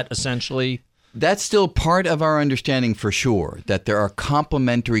 Is that essentially... That's still part of our understanding for sure, that there are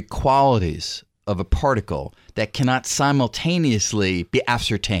complementary qualities of a particle that cannot simultaneously be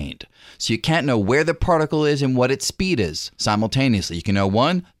ascertained. So you can't know where the particle is and what its speed is simultaneously. You can know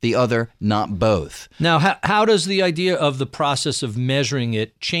one, the other, not both. Now, how does the idea of the process of measuring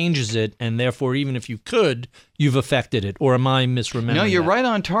it changes it, and therefore, even if you could, you've affected it? Or am I misremembering? No, you're right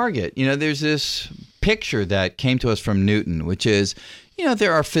on target. There's this picture that came to us from Newton, which is,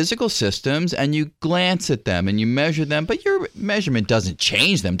 there are physical systems and you glance at them and you measure them, but your measurement doesn't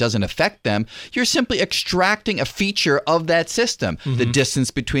change them, doesn't affect them. You're simply extracting a feature of that system. The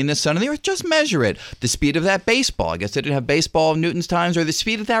distance between the sun and the earth, just measure it. The speed of that baseball, I guess they didn't have baseball in Newton's times, or the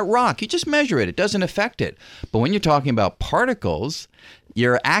speed of that rock, you just measure it. It doesn't affect it. But when you're talking about particles,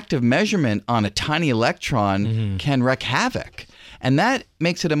 your active measurement on a tiny electron can wreak havoc. And that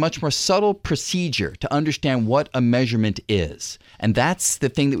makes it a much more subtle procedure to understand what a measurement is. And that's the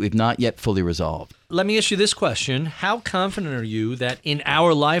thing that we've not yet fully resolved. Let me ask you this question. How confident are you that in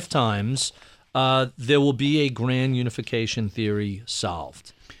our lifetimes there will be a grand unification theory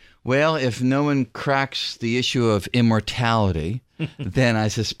solved? Well, if no one cracks the issue of immortality, then I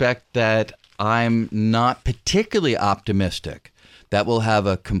suspect that I'm not particularly optimistic that we'll have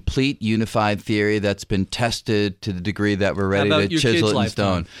a complete unified theory that's been tested to the degree that we're ready to chisel it in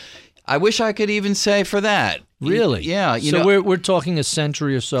stone. I wish I could even say for that. Really? Yeah. So we're talking a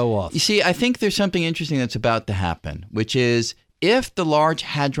century or so off. You see, I think there's something interesting that's about to happen, which is if the Large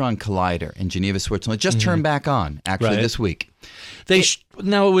Hadron Collider in Geneva, Switzerland, just turned back on, actually, this week.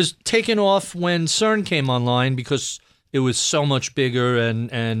 Now, it was taken off when CERN came online because it was so much bigger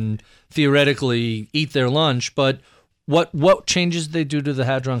and theoretically eat their lunch, but... What changes did they do to the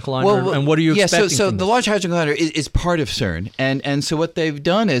Hadron Collider, and what are you expecting so from the Large Hadron Collider is part of CERN, and so what they've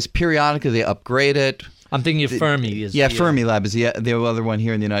done is periodically they upgrade it. I'm thinking of Fermi. Fermi Lab is the other one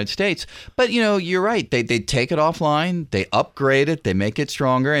here in the United States. But, you're right. They take it offline, they upgrade it, they make it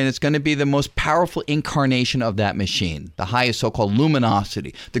stronger, and it's going to be the most powerful incarnation of that machine, the highest so-called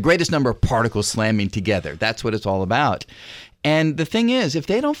luminosity, the greatest number of particles slamming together. That's what it's all about. And the thing is, if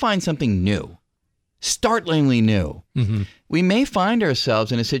they don't find something new, startlingly new, we may find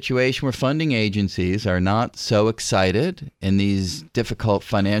ourselves in a situation where funding agencies are not so excited in these difficult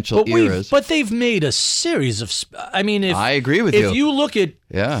financial eras. But they've made a series of... I agree with you. If you look at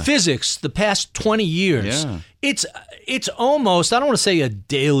physics the past 20 years, it's almost, I don't want to say a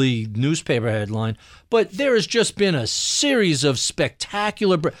daily newspaper headline, but there has just been a series of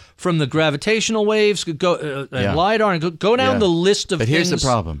spectacular... from the gravitational waves, LIDAR, and go down the list of things. But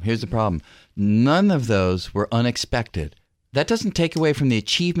here's the problem. None of those were unexpected. That doesn't take away from the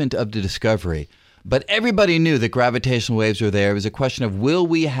achievement of the discovery. But everybody knew that gravitational waves were there. It was a question of, will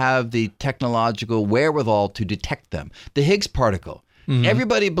we have the technological wherewithal to detect them? The Higgs particle.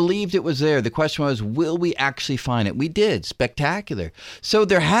 Everybody believed it was there. The question was, will we actually find it? We did. Spectacular. So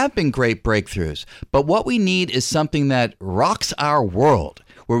there have been great breakthroughs. But what we need is something that rocks our world,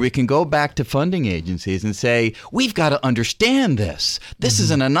 where we can go back to funding agencies and say, we've got to understand this. This is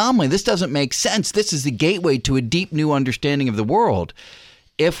an anomaly. This doesn't make sense. This is the gateway to a deep new understanding of the world.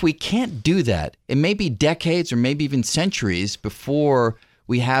 If we can't do that, it may be decades or maybe even centuries before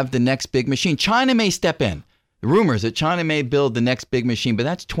we have the next big machine. China may step in. The rumors that China may build the next big machine, but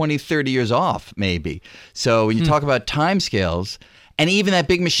that's 20, 30 years off, maybe. So when you talk about timescales, and even that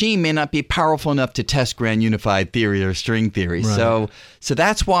big machine may not be powerful enough to test grand unified theory or string theory. Right. So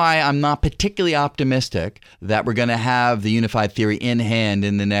that's why I'm not particularly optimistic that we're going to have the unified theory in hand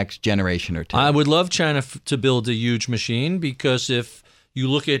in the next generation or two. I would love China to build a huge machine, because if you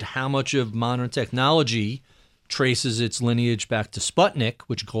look at how much of modern technology traces its lineage back to Sputnik,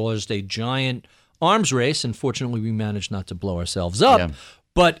 which caused a giant arms race, and fortunately we managed not to blow ourselves up,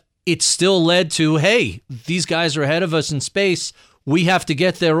 but it still led to, hey, these guys are ahead of us in space. We have to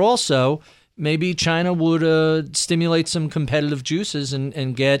get there also. Maybe China would stimulate some competitive juices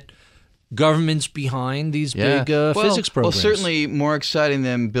and get governments behind these big physics programs. Well, certainly more exciting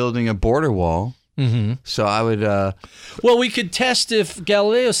than building a border wall So I would... well, we could test if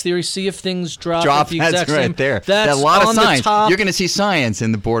Galileo's theory, see if things drop at the exact that's same... right there. That's a lot on of science. the top. You're going to see science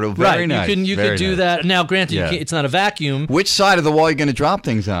in the board. Very nice. You could do that. Now, granted, you can't, it's not a vacuum. Which side of the wall are you going to drop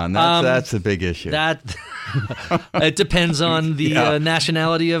things on? That's the big issue. It depends on the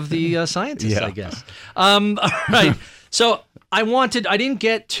nationality of the scientist, I guess. All right. So I didn't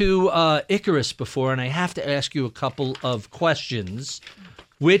get to Icarus before, and I have to ask you a couple of questions,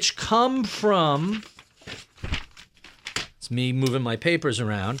 which come from... It's me moving my papers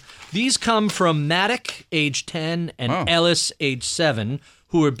around. These come from Maddock, age 10, and Ellis, age 7,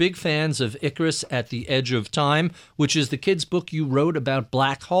 who are big fans of Icarus at the Edge of Time, which is the kids' book you wrote about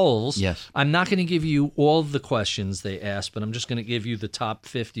black holes. Yes. I'm not going to give you all the questions they asked, but I'm just going to give you the top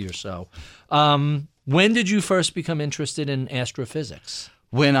 50 or so. When did you first become interested in astrophysics?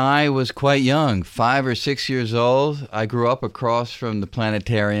 When I was quite young, 5 or 6 years old. I grew up across from the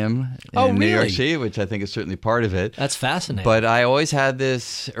planetarium in New York City, which I think is certainly part of it. That's fascinating. But I always had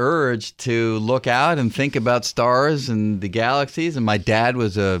this urge to look out and think about stars and the galaxies. And my dad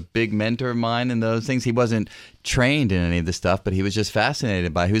was a big mentor of mine in those things. He wasn't trained in any of this stuff, but he was just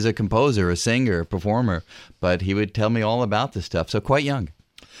fascinated by it. He was a composer, a singer, a performer. But he would tell me all about this stuff. So quite young.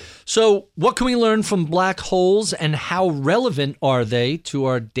 So what can we learn from black holes, and how relevant are they to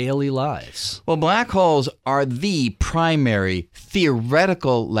our daily lives? Well, black holes are the primary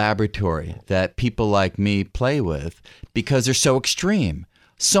theoretical laboratory that people like me play with because they're so extreme.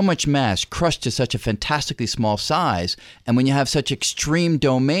 So much mass crushed to such a fantastically small size. And when you have such extreme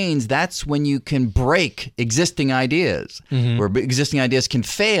domains, that's when you can break existing ideas, where existing ideas can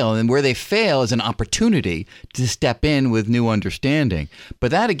fail. And where they fail is an opportunity to step in with new understanding. But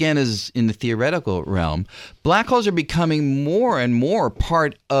that, again, is in the theoretical realm. Black holes are becoming more and more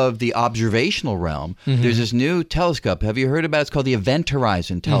part of the observational realm. There's this new telescope. Have you heard about it? It's called the Event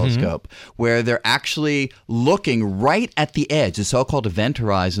Horizon Telescope, where they're actually looking right at the edge, the so-called event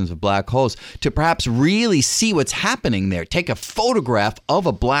horizons of black holes, to perhaps really see what's happening there. Take a photograph of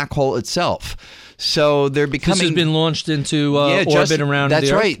a black hole itself. So they're becoming... This has been launched into orbit around the Earth?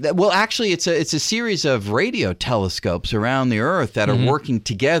 That's right. Well, actually, it's a series of radio telescopes around the Earth that are working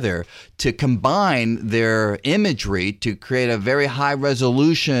together to combine their imagery to create a very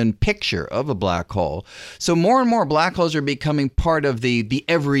high-resolution picture of a black hole. So more and more black holes are becoming part of the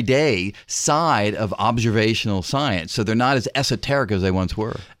everyday side of observational science. So they're not as esoteric as they once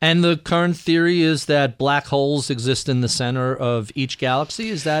were. And the current theory is that black holes exist in the center of each galaxy?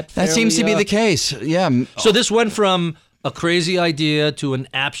 Is that fairly, That seems to be the case. Yeah. So this went from a crazy idea to an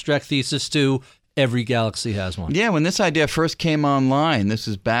abstract thesis to every galaxy has one. Yeah, when this idea first came online, this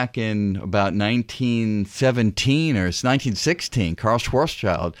was back in about 1917 or 1916, Carl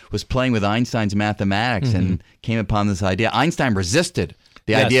Schwarzschild was playing with Einstein's mathematics and came upon this idea. Einstein resisted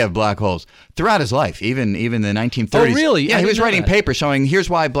the idea of black holes throughout his life, even in the 1930s. Oh, really? Yeah, he was writing papers showing here's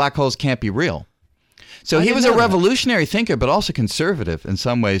why black holes can't be real. So he was a revolutionary thinker, but also conservative in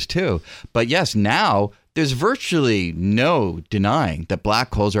some ways too. But yes, now there's virtually no denying that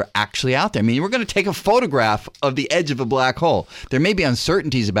black holes are actually out there. I mean, we're going to take a photograph of the edge of a black hole. There may be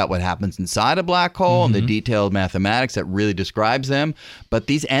uncertainties about what happens inside a black hole and the detailed mathematics that really describes them, but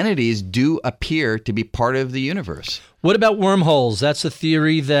these entities do appear to be part of the universe. What about wormholes? That's a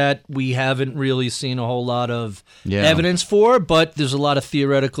theory that we haven't really seen a whole lot of evidence for, but there's a lot of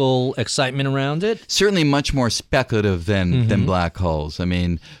theoretical excitement around it. Certainly much more speculative than black holes. I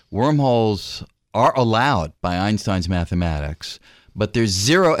mean, wormholes are allowed by Einstein's mathematics, but there's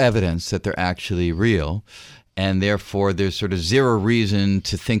zero evidence that they're actually real, and therefore there's sort of zero reason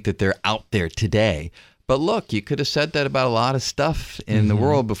to think that they're out there today. But look, you could have said that about a lot of stuff in the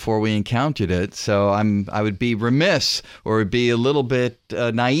world before we encountered it. So I would be remiss, or it would be a little bit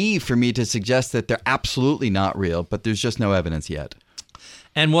naive for me to suggest that they're absolutely not real, but there's just no evidence yet.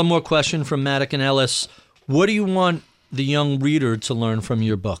 And one more question from Maddock and Ellis. What do you want the young reader to learn from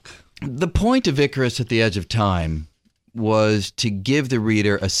your book? The point of Icarus at the Edge of Time was to give the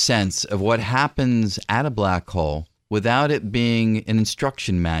reader a sense of what happens at a black hole without it being an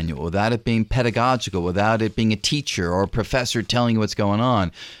instruction manual, without it being pedagogical, without it being a teacher or a professor telling you what's going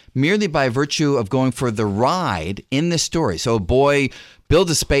on, merely by virtue of going for the ride in this story. So a boy builds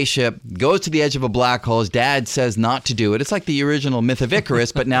a spaceship, goes to the edge of a black hole. His dad says not to do it. It's like the original myth of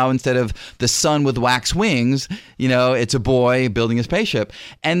Icarus, but now instead of the sun with wax wings, it's a boy building a spaceship.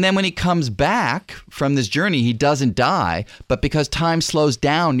 And then when he comes back from this journey, he doesn't die, but because time slows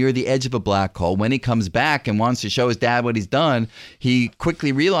down near the edge of a black hole, when he comes back and wants to show his dad what he's done, he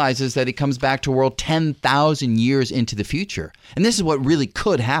quickly realizes that he comes back to a world 10,000 years into the future. And this is what really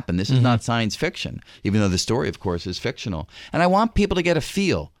could happen. This is not science fiction, even though the story, of course, is fictional. And I want people to get a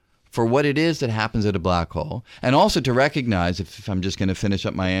feel for what it is that happens at a black hole, and also to recognize, if I'm just going to finish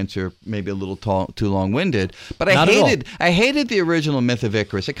up my answer, maybe a little too long-winded, but I hated the original myth of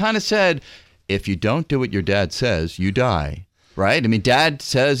Icarus. It kind of said, if you don't do what your dad says, you die, right? I mean, Dad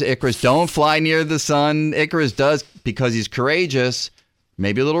says, Icarus, don't fly near the sun. Icarus does because he's courageous,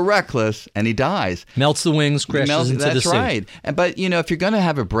 maybe a little reckless, and he dies. Melts the wings, crashes into the sea. That's right. But, if you're going to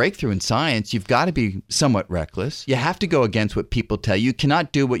have a breakthrough in science, you've got to be somewhat reckless. You have to go against what people tell you. You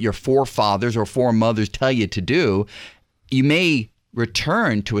cannot do what your forefathers or foremothers tell you to do. You may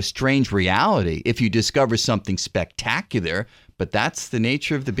return to a strange reality if you discover something spectacular, but that's the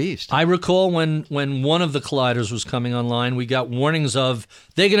nature of the beast. I recall when one of the colliders was coming online, we got warnings of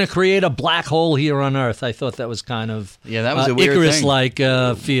they're going to create a black hole here on Earth. I thought that was kind of that was a weird Icarus-like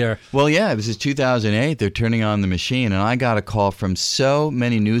fear. Well, yeah, it was in 2008. They're turning on the machine, and I got a call from so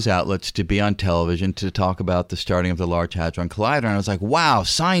many news outlets to be on television to talk about the starting of the Large Hadron Collider, and I was like, wow,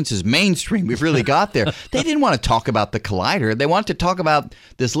 science is mainstream. We've really got there. They didn't want to talk about the collider. They wanted to talk about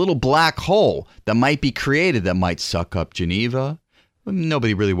this little black hole that might be created that might suck up Geneva.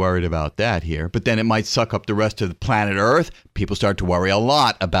 Nobody really worried about that here. But then it might suck up the rest of the planet Earth. People start to worry a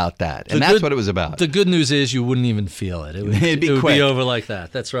lot about that. And that's what it was about. The good news is you wouldn't even feel it. It would be over like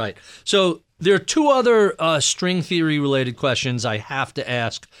that. That's right. So there are two other string theory related questions I have to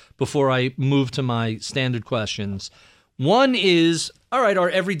ask before I move to my standard questions. One is, all right, our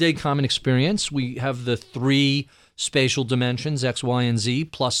everyday common experience. We have the 3 spatial dimensions, X, Y, and Z,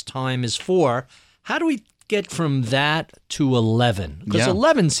 plus time is 4. How do we get from that to 11? Because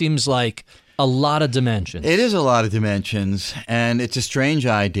 11 seems like a lot of dimensions. It is a lot of dimensions, and it's a strange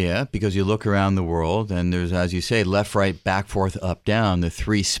idea because you look around the world and there's, as you say, left, right, back, forth, up, down, the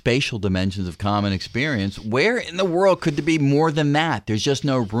 3 spatial dimensions of common experience. Where in the world could there be more than that? There's just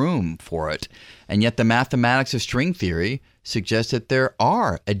no room for it. And yet the mathematics of string theory suggests that there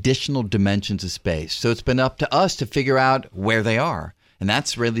are additional dimensions of space. So it's been up to us to figure out where they are. And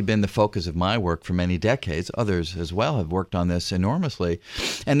that's really been the focus of my work for many decades. Others as well have worked on this enormously.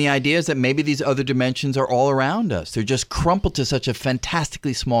 And the idea is that maybe these other dimensions are all around us. They're just crumpled to such a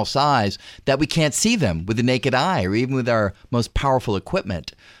fantastically small size that we can't see them with the naked eye or even with our most powerful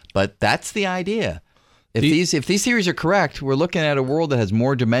equipment. But that's the idea. If these theories are correct, we're looking at a world that has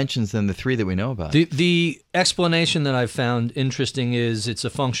more dimensions than the 3 that we know about. The explanation that I've found interesting is it's a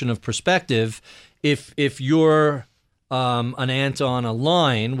function of perspective. If you're an ant on a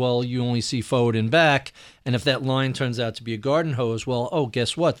line, well, you only see forward and back. And if that line turns out to be a garden hose, well,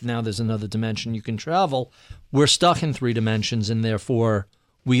 guess what? Now there's another dimension you can travel. We're stuck in 3 dimensions, and therefore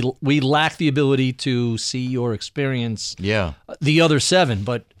we lack the ability to see or experience the other 7.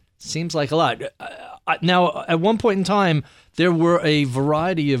 But it seems like a lot. Now, at one point in time, there were a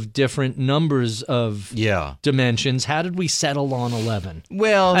variety of different numbers of dimensions. How did we settle on 11?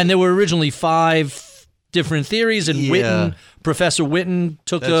 Well, and there were originally 5 different theories, and Professor Witten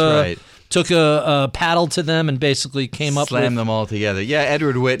took a paddle to them and basically slammed them all together. Yeah,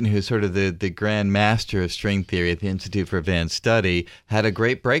 Edward Witten, who's sort of the grand master of string theory at the Institute for Advanced Study, had a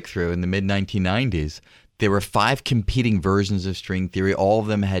great breakthrough in the mid-1990s. There were 5 competing versions of string theory. All of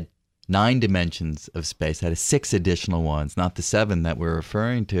them had 9 dimensions of space, had 6 additional ones, not the 7 that we're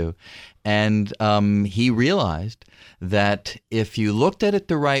referring to. And he realized that if you looked at it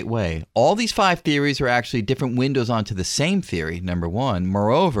the right way, all these 5 theories are actually different windows onto the same theory, number one.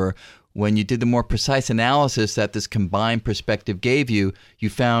 Moreover, when you did the more precise analysis that this combined perspective gave you, you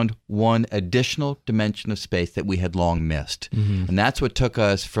found one additional dimension of space that we had long missed. Mm-hmm. And that's what took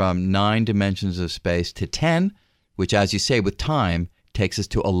us from 9 dimensions of space to 10, which, as you say, with time, takes us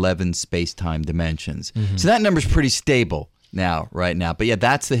to 11 space-time dimensions. Mm-hmm. So that number's pretty stable right now. But yeah,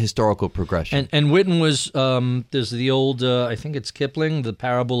 that's the historical progression. And Witten was, there's the old, I think it's Kipling, the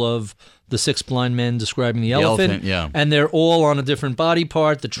parable of the 6 blind men describing the elephant. And they're all on a different body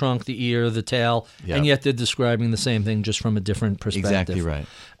part, the trunk, the ear, the tail, and yet they're describing the same thing just from a different perspective. Exactly right.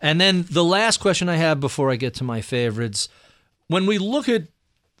 And then the last question I have before I get to my favorites, when we look at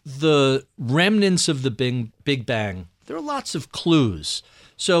the remnants of the Big Bang, there are lots of clues.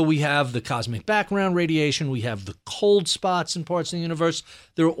 So we have the cosmic background radiation, we have the cold spots in parts of the universe.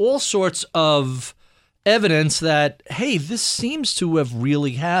 There are all sorts of evidence that, hey, this seems to have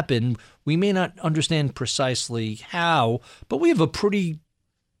really happened. We may not understand precisely how, but we have a pretty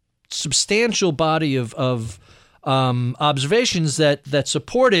substantial body of observations that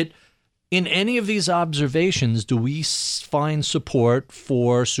support it. In any of these observations, do we find support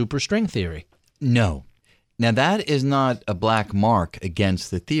for superstring theory? No. Now, that is not a black mark against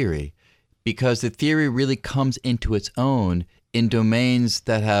the theory, because the theory really comes into its own in domains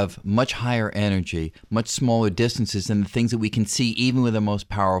that have much higher energy, much smaller distances than the things that we can see even with the most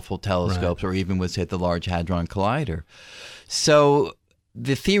powerful telescopes or even with, say, the Large Hadron Collider. So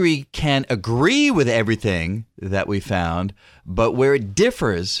the theory can agree with everything that we found, but where it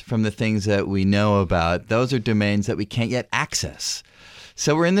differs from the things that we know about, those are domains that we can't yet access.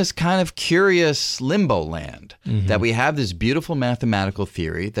 So we're in this kind of curious limbo land that we have this beautiful mathematical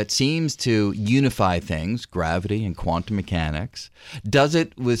theory that seems to unify things, gravity and quantum mechanics, does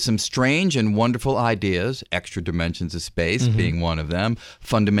it with some strange and wonderful ideas, extra dimensions of space being one of them,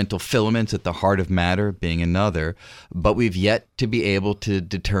 fundamental filaments at the heart of matter being another, but we've yet to be able to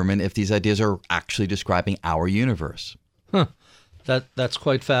determine if these ideas are actually describing our universe. Huh. That's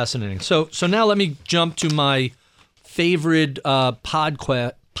quite fascinating. So now let me jump to my favorite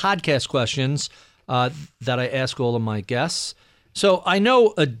podcast questions that I ask all of my guests. So I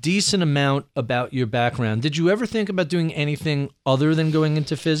know a decent amount about your background. Did you ever think about doing anything other than going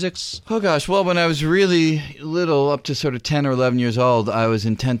into physics? Oh, gosh. Well, when I was really little, up to sort of 10 or 11 years old, I was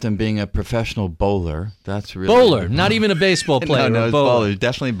intent on being a professional bowler. That's really... Bowler, not even a baseball player. No, it's bowler.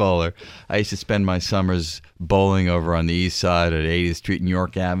 Definitely bowler. I used to spend my summers bowling over on the east side at 80th Street and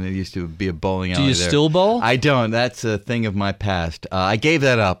York Avenue. There used to be a bowling alley there. Do you still bowl? I don't. That's a thing of my past. I gave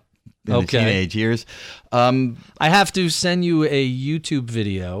that up in the teenage years. I have to send you a YouTube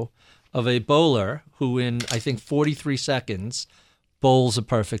video of a bowler who in, I think, 43 seconds bowls a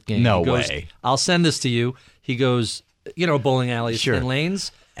perfect game. No way. I'll send this to you. He goes, bowling alleys and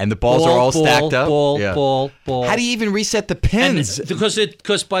lanes. And the balls are all stacked up? Ball. How do you even reset the pins?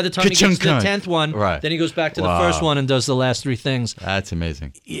 Because by the time he gets to the 10th one, then he goes back to the first one and does the last three things. That's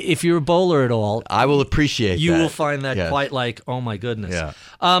amazing. If you're a bowler at all, I will appreciate you that. will find that quite like, oh my goodness.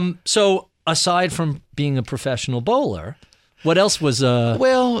 Yeah. So aside from being a professional bowler, what else was...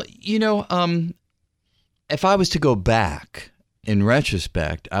 Well, if I was to go back... In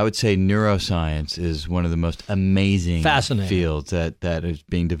retrospect, I would say neuroscience is one of the most amazing fields that is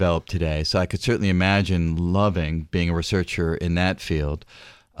being developed today. So I could certainly imagine loving being a researcher in that field.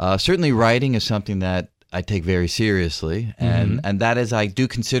 Certainly writing is something that I take very seriously, and that is, I do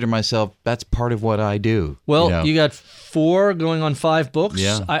consider myself, that's part of what I do. Well, you got 4 going on 5 books.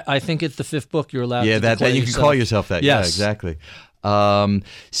 Yeah. I think at the 5th book you're allowed to declare yourself. You can call yourself that. Yes. Yeah, exactly.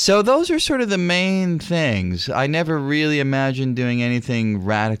 So those are sort of the main things. I never really imagined doing anything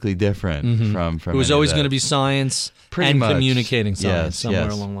radically different from It was always going to be science and communicating science somewhere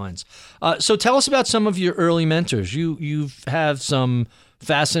along the lines. So tell us about some of your early mentors. You've had some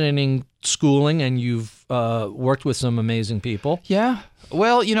fascinating schooling and you've worked with some amazing people. Yeah.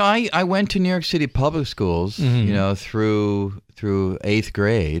 Well, I went to New York City public schools, through 8th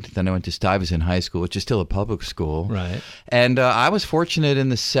grade. Then I went to Stuyvesant High School, which is still a public school. Right. And I was fortunate in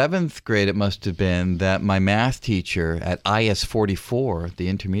the 7th grade, it must have been, that my math teacher at IS 44, the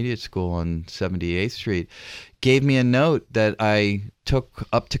intermediate school on 78th Street, gave me a note that I took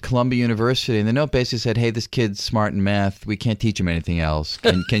up to Columbia University. And the note basically said, hey, this kid's smart in math. We can't teach him anything else.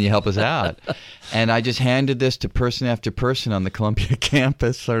 Can you help us out? And I just handed this to person after person on the Columbia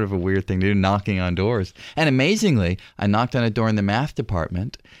campus, sort of a weird thing to do, knocking on doors. And amazingly, I knocked on a door in the math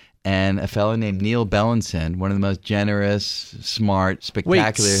department, and a fellow named Neil Bellinson, one of the most generous, smart,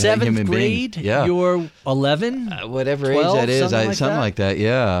 spectacular human beings. Grade? Yeah. You're 11? Whatever 12, age that is. something like that,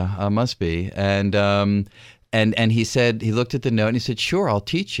 yeah. Must be. And he said, he looked at the note and he said, sure, I'll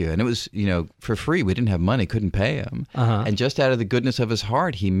teach you. And it was, for free. We didn't have money, couldn't pay him. And just out of the goodness of his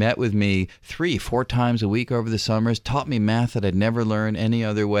heart, he met with me 3-4 times a week over the summers, taught me math that I'd never learned any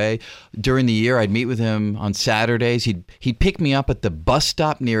other way. During the year, I'd meet with him on Saturdays. He'd pick me up at the bus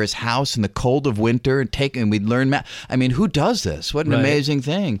stop near his house in the cold of winter and we'd learn math. I mean, who does this? What an amazing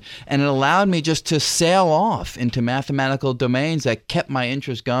thing. And it allowed me just to sail off into mathematical domains that kept my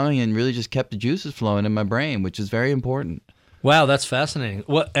interest going and really just kept the juices flowing in my brain, which is very important. Wow, that's fascinating.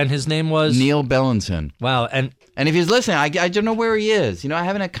 And his name was? Neil Bellinson. Wow. And if he's listening, I don't know where he is. I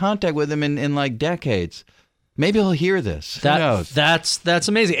haven't had contact with him in like decades. Maybe he'll hear this. Who knows? That's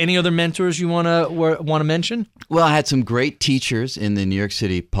amazing. Any other mentors you want to mention? Well, I had some great teachers in the New York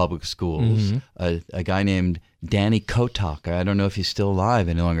City public schools. A guy named Danny Kotok. I don't know if he's still alive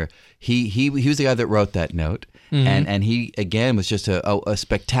any longer. He was the guy that wrote that note. And he, again, was just a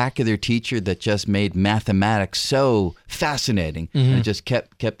spectacular teacher that just made mathematics so fascinating. And it just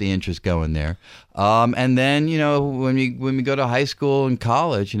kept the interest going there. And then, when we go to high school and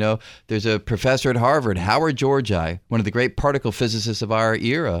college, there's a professor at Harvard, Howard Georgi, one of the great particle physicists of our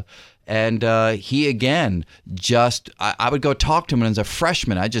era. And he, again, I would go talk to him as a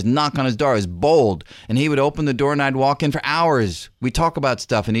freshman. I'd just knock on his door. I was bold. And he would open the door and I'd walk in for hours. We'd talk about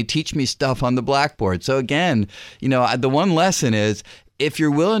stuff and he'd teach me stuff on the blackboard. So again, the one lesson is if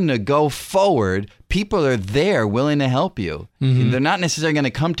you're willing to go forward, people are there willing to help you. They're not necessarily going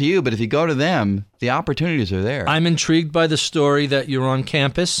to come to you, but if you go to them, the opportunities are there. I'm intrigued by the story that you're on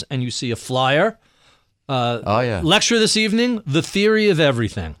campus and you see a flyer. Lecture this evening, The Theory of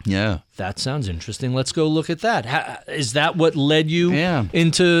Everything. Yeah. That sounds interesting. Let's go look at that. Is that what led you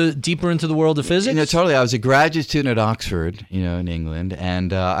deeper into the world of physics? Totally. I was a graduate student at Oxford, in England,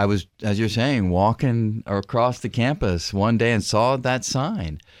 and I was, as you're saying, walking across the campus one day and saw that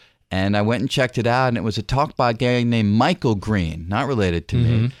sign. And I went and checked it out, and it was a talk by a guy named Michael Greene, not related to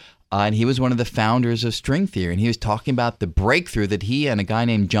me. And he was one of the founders of string theory, and he was talking about the breakthrough that he and a guy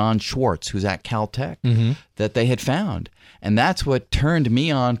named John Schwartz, who's at Caltech, that they had found. And that's what turned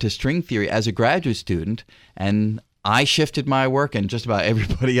me on to string theory as a graduate student. And I shifted my work, and just about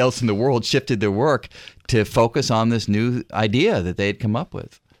everybody else in the world shifted their work to focus on this new idea that they had come up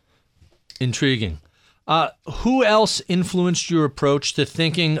with. Intriguing. Who else influenced your approach to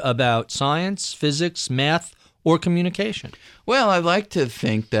thinking about science, physics, math, or communication? Well, I like to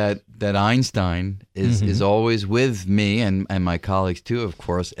think that Einstein is always with me and my colleagues too, of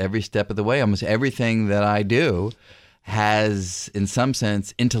course, every step of the way. Almost everything that I do has, in some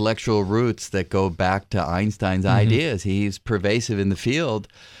sense, intellectual roots that go back to Einstein's ideas. He's pervasive in the field.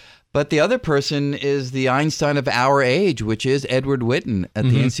 But the other person is the Einstein of our age, which is Edward Witten at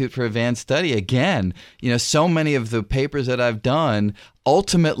the Institute for Advanced Study. Again, so many of the papers that I've done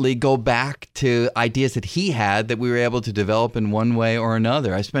ultimately go back to ideas that he had that we were able to develop in one way or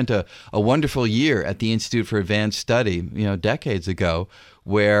another. I spent a wonderful year at the Institute for Advanced Study, decades ago,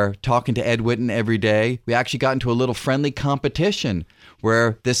 where talking to Ed Witten every day, we actually got into a little friendly competition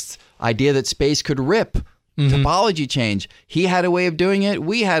where this idea that space could rip, topology change. He had a way of doing it.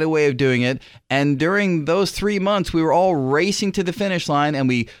 We had a way of doing it. And during those 3 months, we were all racing to the finish line, and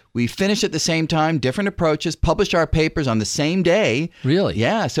we finished at the same time, different approaches, published our papers on the same day. Really?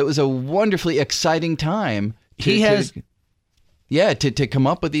 Yeah. So it was a wonderfully exciting time to come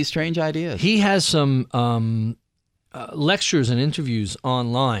up with these strange ideas. He has some lectures and interviews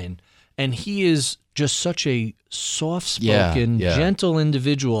online, and he is just such a soft-spoken, gentle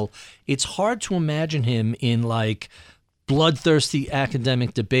individual. It's hard to imagine him in bloodthirsty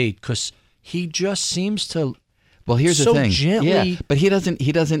academic debate because he just seems to. Well, here's so the thing. Gently, but he doesn't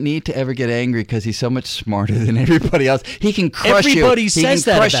need to ever get angry because he's so much smarter than everybody else. He can crush everybody you. Says he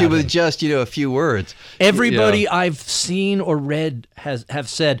can that crush about you with him. just a few words. Everybody I've seen or read have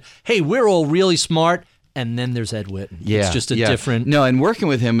said, "Hey, we're all really smart." And then there's Ed Witten. It's just a different. No, and working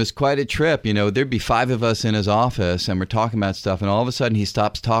with him was quite a trip. There'd be 5 of us in his office, and we're talking about stuff, and all of a sudden he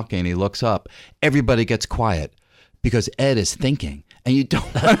stops talking, and he looks up. Everybody gets quiet because Ed is thinking, and you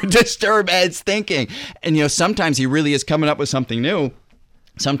don't want to disturb Ed's thinking. And sometimes he really is coming up with something new.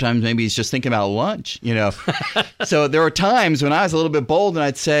 Sometimes maybe he's just thinking about lunch, So there were times when I was a little bit bold and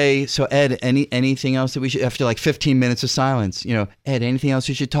I'd say, so Ed, anything else that we should, after 15 minutes of silence, Ed, anything else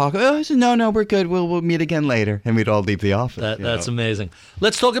we should talk about? I said, no, we're good. We'll meet again later. And we'd all leave the office. That's amazing.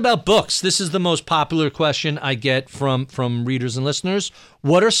 Let's talk about books. This is the most popular question I get from readers and listeners.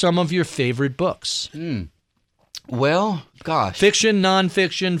 What are some of your favorite books? Well, gosh. Fiction,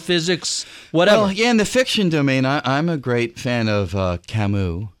 nonfiction, physics, whatever. Well, in the fiction domain, I'm a great fan of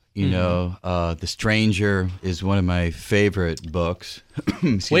Camus. The Stranger is one of my favorite books.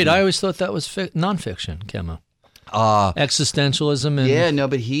 Wait, I always thought that was nonfiction, Camus. Existentialism and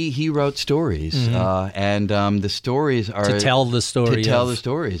but he wrote stories, and the stories are to tell the story. The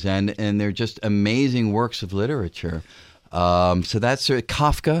stories, and they're just amazing works of literature. So that's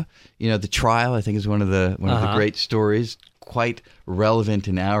Kafka. The Trial, I think, is one of the great stories, quite relevant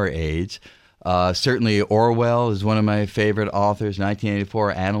in our age. Certainly Orwell is one of my favorite authors,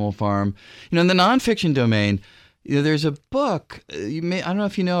 1984, Animal Farm. In the nonfiction domain, there's a book, I don't know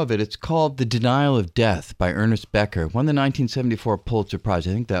if you know of it, it's called The Denial of Death by Ernest Becker, won the 1974 Pulitzer Prize.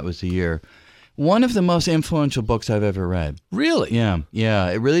 I think that was the year. One of the most influential books I've ever read. Really? Yeah.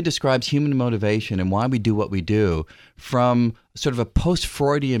 It really describes human motivation and why we do what we do from sort of a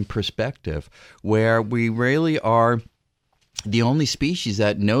post-Freudian perspective, where we really are the only species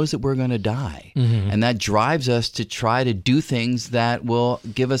that knows that we're going to die. And that drives us to try to do things that will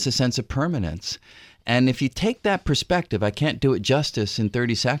give us a sense of permanence. And if you take that perspective, I can't do it justice in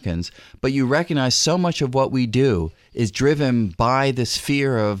 30 seconds, but you recognize so much of what we do is driven by this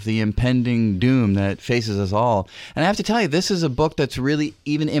fear of the impending doom that faces us all. And I have to tell you, this is a book that's really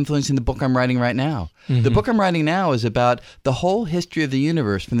even influencing the book I'm writing right now. The book I'm writing now is about the whole history of the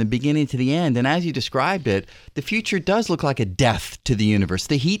universe from the beginning to the end. And as you described it, the future does look like a death to the universe,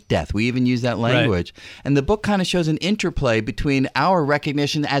 the heat death. We even use that language. Right. And the book kind of shows an interplay between our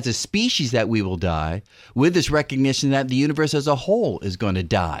recognition as a species that we will die with this recognition that the universe as a whole is going to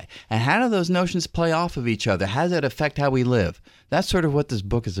die. And how do those notions play off of each other? How does that affect how we live? That's sort of what this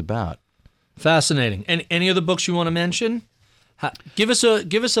book is about. Fascinating. And any other books you want to mention? Give us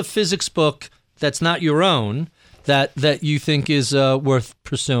a physics book that's not your own that you think is worth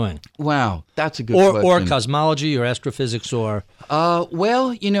pursuing. Wow, that's a good question. Or cosmology or astrophysics or...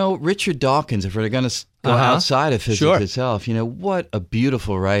 Well, Richard Dawkins, if we're going to go outside of physics itself, what a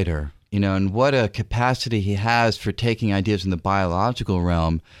beautiful writer, and what a capacity he has for taking ideas in the biological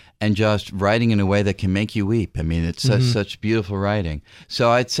realm and just writing in a way that can make you weep. I mean, it's such beautiful writing.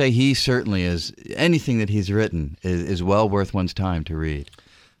 So I'd say he certainly is, anything that he's written is well worth one's time to read.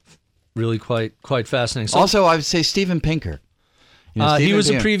 Really quite fascinating. So, also, I would say Steven Pinker. He was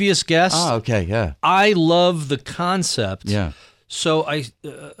a previous guest. Oh, okay, yeah. I love the concept. Yeah. So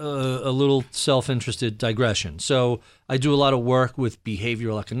a little self-interested digression. So I do a lot of work with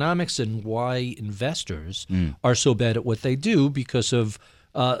behavioral economics and why investors are so bad at what they do because of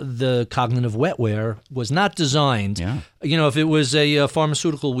the cognitive wetware was not designed. Yeah. If it was a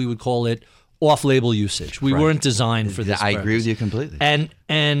pharmaceutical, we would call it off-label usage. We weren't designed for this I purpose. agree with you completely.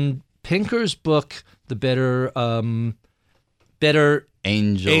 And Pinker's book, The Better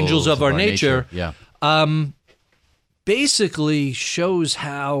Angels of Our Nature, basically shows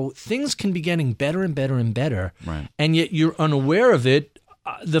how things can be getting better and better and better, and yet you're unaware of it.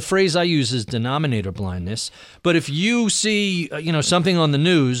 The phrase I use is denominator blindness. But if you see, something on the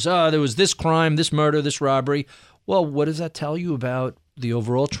news, there was this crime, this murder, this robbery, well, what does that tell you about the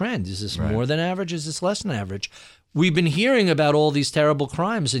overall trend? Is this more than average? Is this less than average? We've been hearing about all these terrible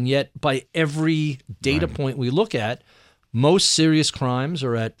crimes, and yet by every data point we look at, most serious crimes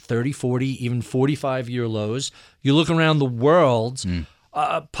are at 30, 40, even 45-year lows. You look around the world,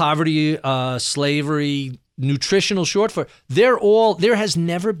 poverty, slavery, nutritional shortfall, there has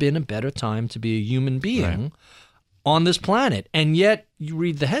never been a better time to be a human being on this planet. And yet you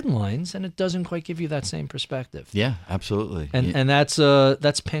read the headlines, and it doesn't quite give you that same perspective. Yeah, absolutely. And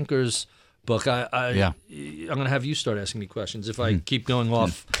that's Pinker's book. I'm going to have you start asking me questions if I keep going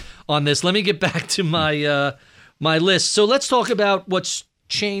off on this. Let me get back to my my list. So let's talk about what's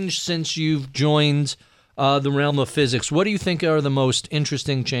changed since you've joined the realm of physics. What do you think are the most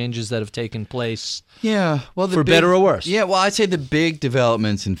interesting changes that have taken place? Yeah, well, for better or worse? Yeah, well, I'd say the big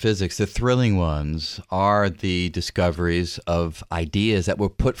developments in physics, the thrilling ones, are the discoveries of ideas that were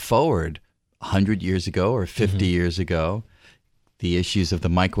put forward 100 years ago or 50 years ago. The issues of the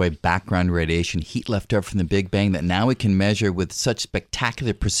microwave background radiation, heat left over from the Big Bang that now we can measure with such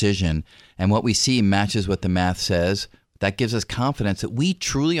spectacular precision, and what we see matches what the math says. That gives us confidence that we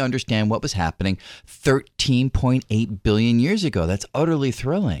truly understand what was happening 13.8 billion years ago. That's utterly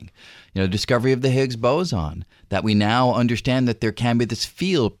thrilling. The discovery of the Higgs boson, that we now understand that there can be this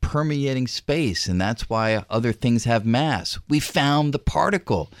field permeating space, and that's why other things have mass. We found the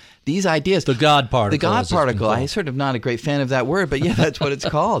particle. These ideas. The God particle. The God particle. I'm sort of not a great fan of that word, but yeah, that's what it's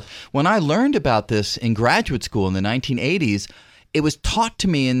called. When I learned about this in graduate school in the 1980s, it was taught to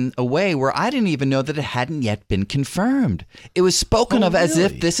me in a way where I didn't even know that it hadn't yet been confirmed. It was spoken of as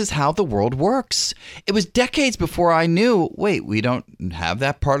if this is how the world works. It was decades before I knew, wait, we don't have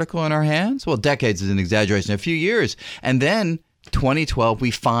that particle in our hands? Well, decades is an exaggeration, a few years. And then 2012,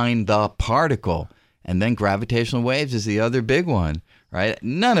 we find the particle. And then gravitational waves is the other big one, right?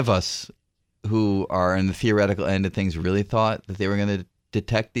 None of us who are in the theoretical end of things really thought that they were going to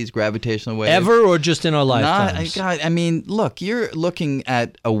detect these gravitational waves. Ever, or just in our lifetimes? I mean, look, you're looking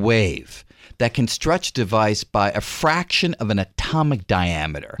at a wave that can stretch a device by a fraction of an atomic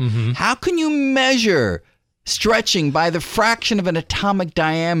diameter. How can you measure stretching by the fraction of an atomic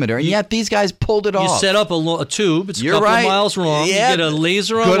diameter, and yet these guys pulled it off? You set up a tube. It's a couple of miles long. Yeah. You get a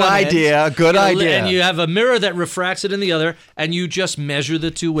laser on one end. Good idea. And you have a mirror that refracts it in the other, and you just measure the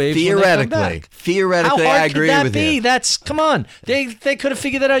two waves. Theoretically, I agree with you. That's, come on. They could have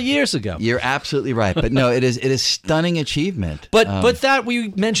figured that out years ago. You're absolutely right. But no, it is stunning achievement. But that, we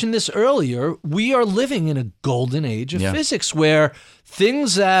mentioned this earlier, we are living in a golden age of physics where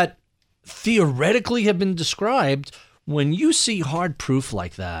things that theoretically have been described, when you see hard proof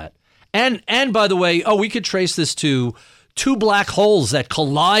like that, and by the way, we could trace this to two black holes that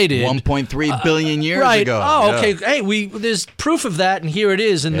collided 1.3 billion years ago. Okay. Hey, there's proof of that, and here it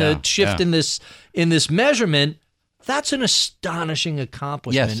is in the shift in this measurement. That's an astonishing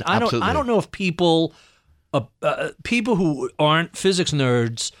accomplishment. Yes, absolutely. I don't know if people who aren't physics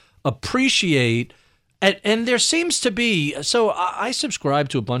nerds appreciate. And there seems to be, so I subscribe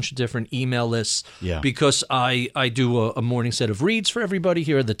to a bunch of different email lists because I do a morning set of reads for everybody.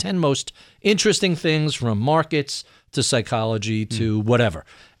 Here are the 10 most interesting things from markets to psychology to whatever.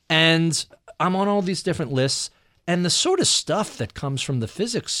 And I'm on all these different lists, and the sort of stuff that comes from the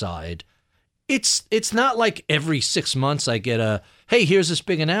physics side, it's not like every 6 months I get hey, here's this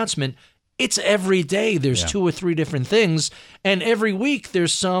big announcement. It's every day there's 2 or 3 different things, and every week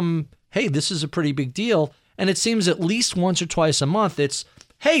there's some, hey, this is a pretty big deal. And it seems at least once or twice a month, it's,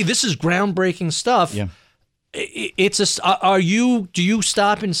 hey, this is groundbreaking stuff. Yeah. Do you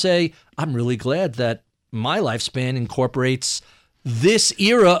stop and say, I'm really glad that my lifespan incorporates this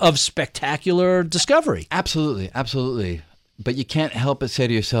era of spectacular discovery? Absolutely, absolutely. But you can't help but say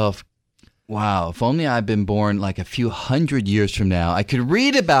to yourself, wow, if only I'd been born like a few hundred years from now, I could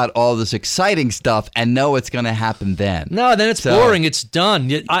read about all this exciting stuff and know it's going to happen then. No, then it's boring. It's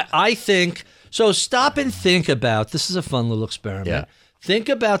done. I think, so stop and think about, this is a fun little experiment. Yeah. Think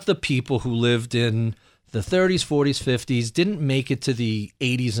about the people who lived in the 30s, 40s, 50s, didn't make it to the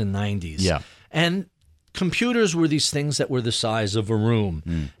 80s and 90s. Yeah. And computers were these things that were the size of a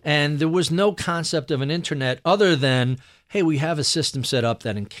room. And there was no concept of an internet other than, hey, we have a system set up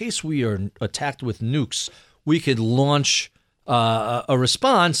that in case we are attacked with nukes, we could launch a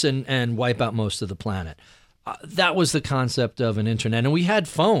response and wipe out most of the planet. That was the concept of an internet. And we had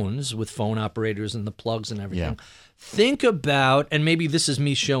phones with phone operators and the plugs and everything. Yeah. Think about, and maybe this is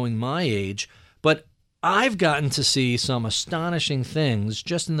me showing my age, but I've gotten to see some astonishing things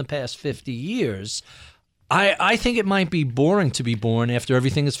just in the past 50 years. I think it might be boring to be born after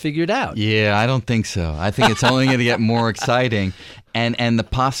everything is figured out. Yeah, I don't think so. I think it's only going to get more exciting. And the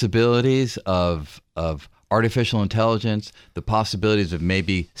possibilities of artificial intelligence, the possibilities of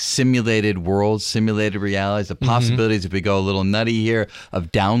maybe simulated worlds, simulated realities, the possibilities, if we go a little nutty here,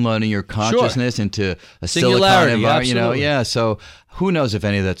 of downloading your consciousness into a silicon environment. So who knows if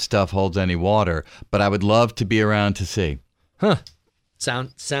any of that stuff holds any water, but I would love to be around to see.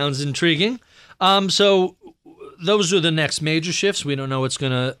 Sounds intriguing. So those are the next major shifts. We don't know what's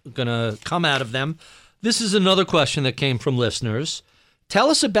gonna come out of them. This is another question that came from listeners.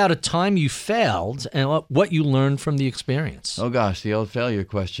 Tell us about a time you failed and what you learned from the experience. Oh gosh, the old failure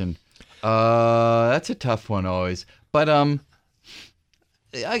question. That's a tough one always. But I'll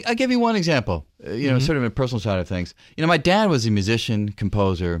give you one example. Sort of a personal side of things. My dad was a musician,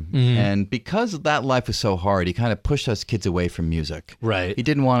 composer, and because that life was so hard, he kind of pushed us kids away from music. Right. He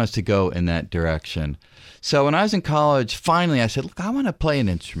didn't want us to go in that direction. So when I was in college, finally I said, look, I want to play an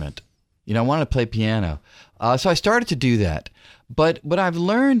instrument. I want to play piano. So I started to do that. But what I've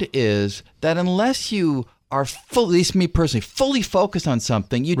learned is that unless you are fully, at least me personally, fully focused on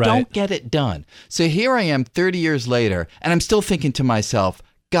something, you don't get it done. So here I am 30 years later, and I'm still thinking to myself,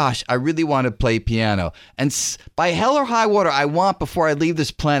 gosh, I really want to play piano. And by hell or high water, I want, before I leave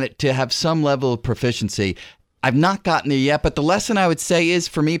this planet, to have some level of proficiency. I've not gotten there yet, but the lesson I would say is,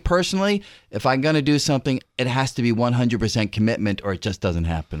 for me personally, if I'm going to do something, it has to be 100% commitment or it just doesn't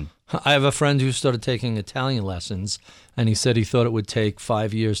happen. I have a friend who started taking Italian lessons, and he said he thought it would take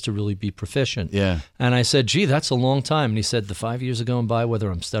 5 years to really be proficient. Yeah. And I said, gee, that's a long time. And he said, the 5 years are going by whether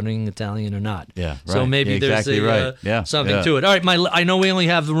I'm studying Italian or not. Yeah, right. So maybe there's something to it. All right, I know we only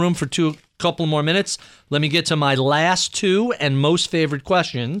have the room for a couple more minutes. Let me get to my last 2 and most favorite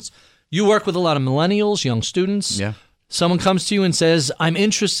questions. You work with a lot of millennials, young students. Yeah. Someone comes to you and says, I'm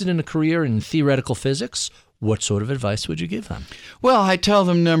interested in a career in theoretical physics. What sort of advice would you give them? Well, I tell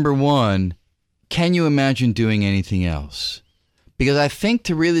them, number one, can you imagine doing anything else? Because I think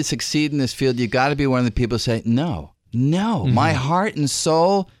to really succeed in this field, you got to be one of the people who say, no, my heart and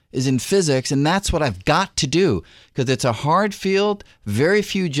soul is in physics, and that's what I've got to do. Because it's a hard field, very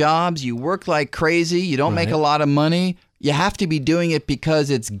few jobs, you work like crazy, you don't make a lot of money. You have to be doing it because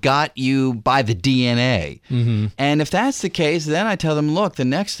it's got you by the DNA. And if that's the case, then I tell them, look, the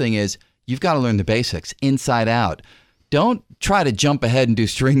next thing is you've got to learn the basics inside out. Don't try to jump ahead and do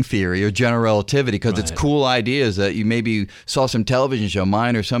string theory or general relativity because it's cool ideas that you maybe saw some television show,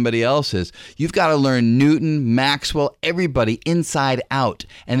 mine or somebody else's. You've got to learn Newton, Maxwell, everybody inside out.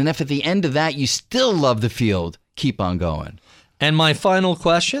 And then if at the end of that you still love the field, keep on going. And my final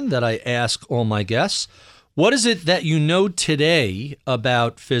question that I ask all my guests, what is it that you know today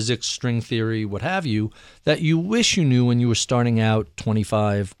about physics, string theory, what have you, that you wish you knew when you were starting out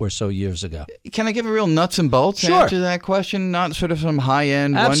 25 or so years ago? Can I give a real nuts and bolts answer to that question? Not sort of some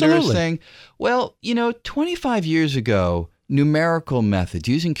high-end wondrous thing? Well, 25 years ago, numerical methods,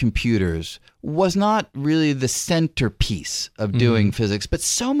 using computers, was not really the centerpiece of doing physics, but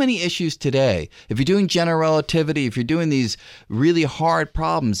so many issues today. If you're doing general relativity, if you're doing these really hard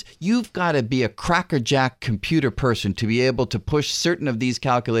problems, you've got to be a crackerjack computer person to be able to push certain of these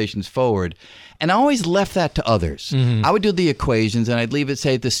calculations forward. And I always left that to others. I would do the equations and I'd leave it,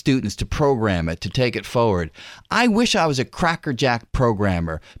 say, to students to program it, to take it forward. I wish I was a crackerjack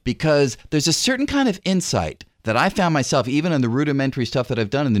programmer, because there's a certain kind of insight that I found myself, even in the rudimentary stuff that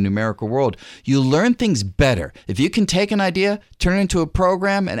I've done in the numerical world. You learn things better if you can take an idea, turn it into a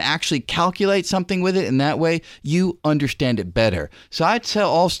program, and actually calculate something with it. In that way, you understand it better. So I'd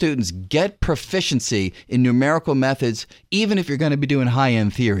tell all students, get proficiency in numerical methods, even if you're going to be doing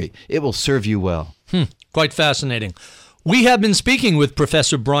high-end theory. It will serve you well. Quite fascinating. We have been speaking with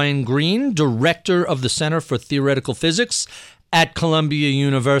Professor Brian Greene, Director of the Center for Theoretical Physics at Columbia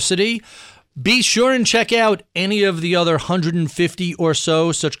University. Be sure and check out any of the other 150 or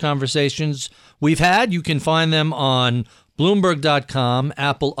so such conversations we've had. You can find them on Bloomberg.com,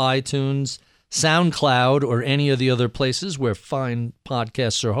 Apple iTunes, SoundCloud, or any of the other places where fine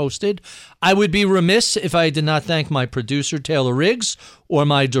podcasts are hosted. I would be remiss if I did not thank my producer, Taylor Riggs, or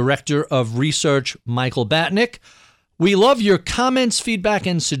my Director of Research, Michael Batnick. We love your comments, feedback,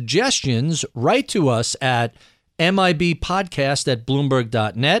 and suggestions. Write to us at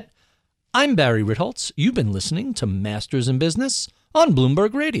mibpodcast@bloomberg.net. I'm Barry Ritholtz. You've been listening to Masters in Business on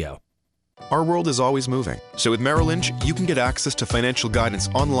Bloomberg Radio. Our world is always moving. So with Merrill Lynch, you can get access to financial guidance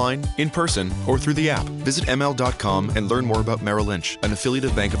online, in person, or through the app. Visit ml.com and learn more about Merrill Lynch, an affiliate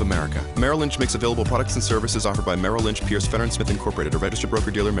of Bank of America. Merrill Lynch makes available products and services offered by Merrill Lynch, Pierce, Fenner & Smith Incorporated, a registered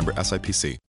broker-dealer member SIPC.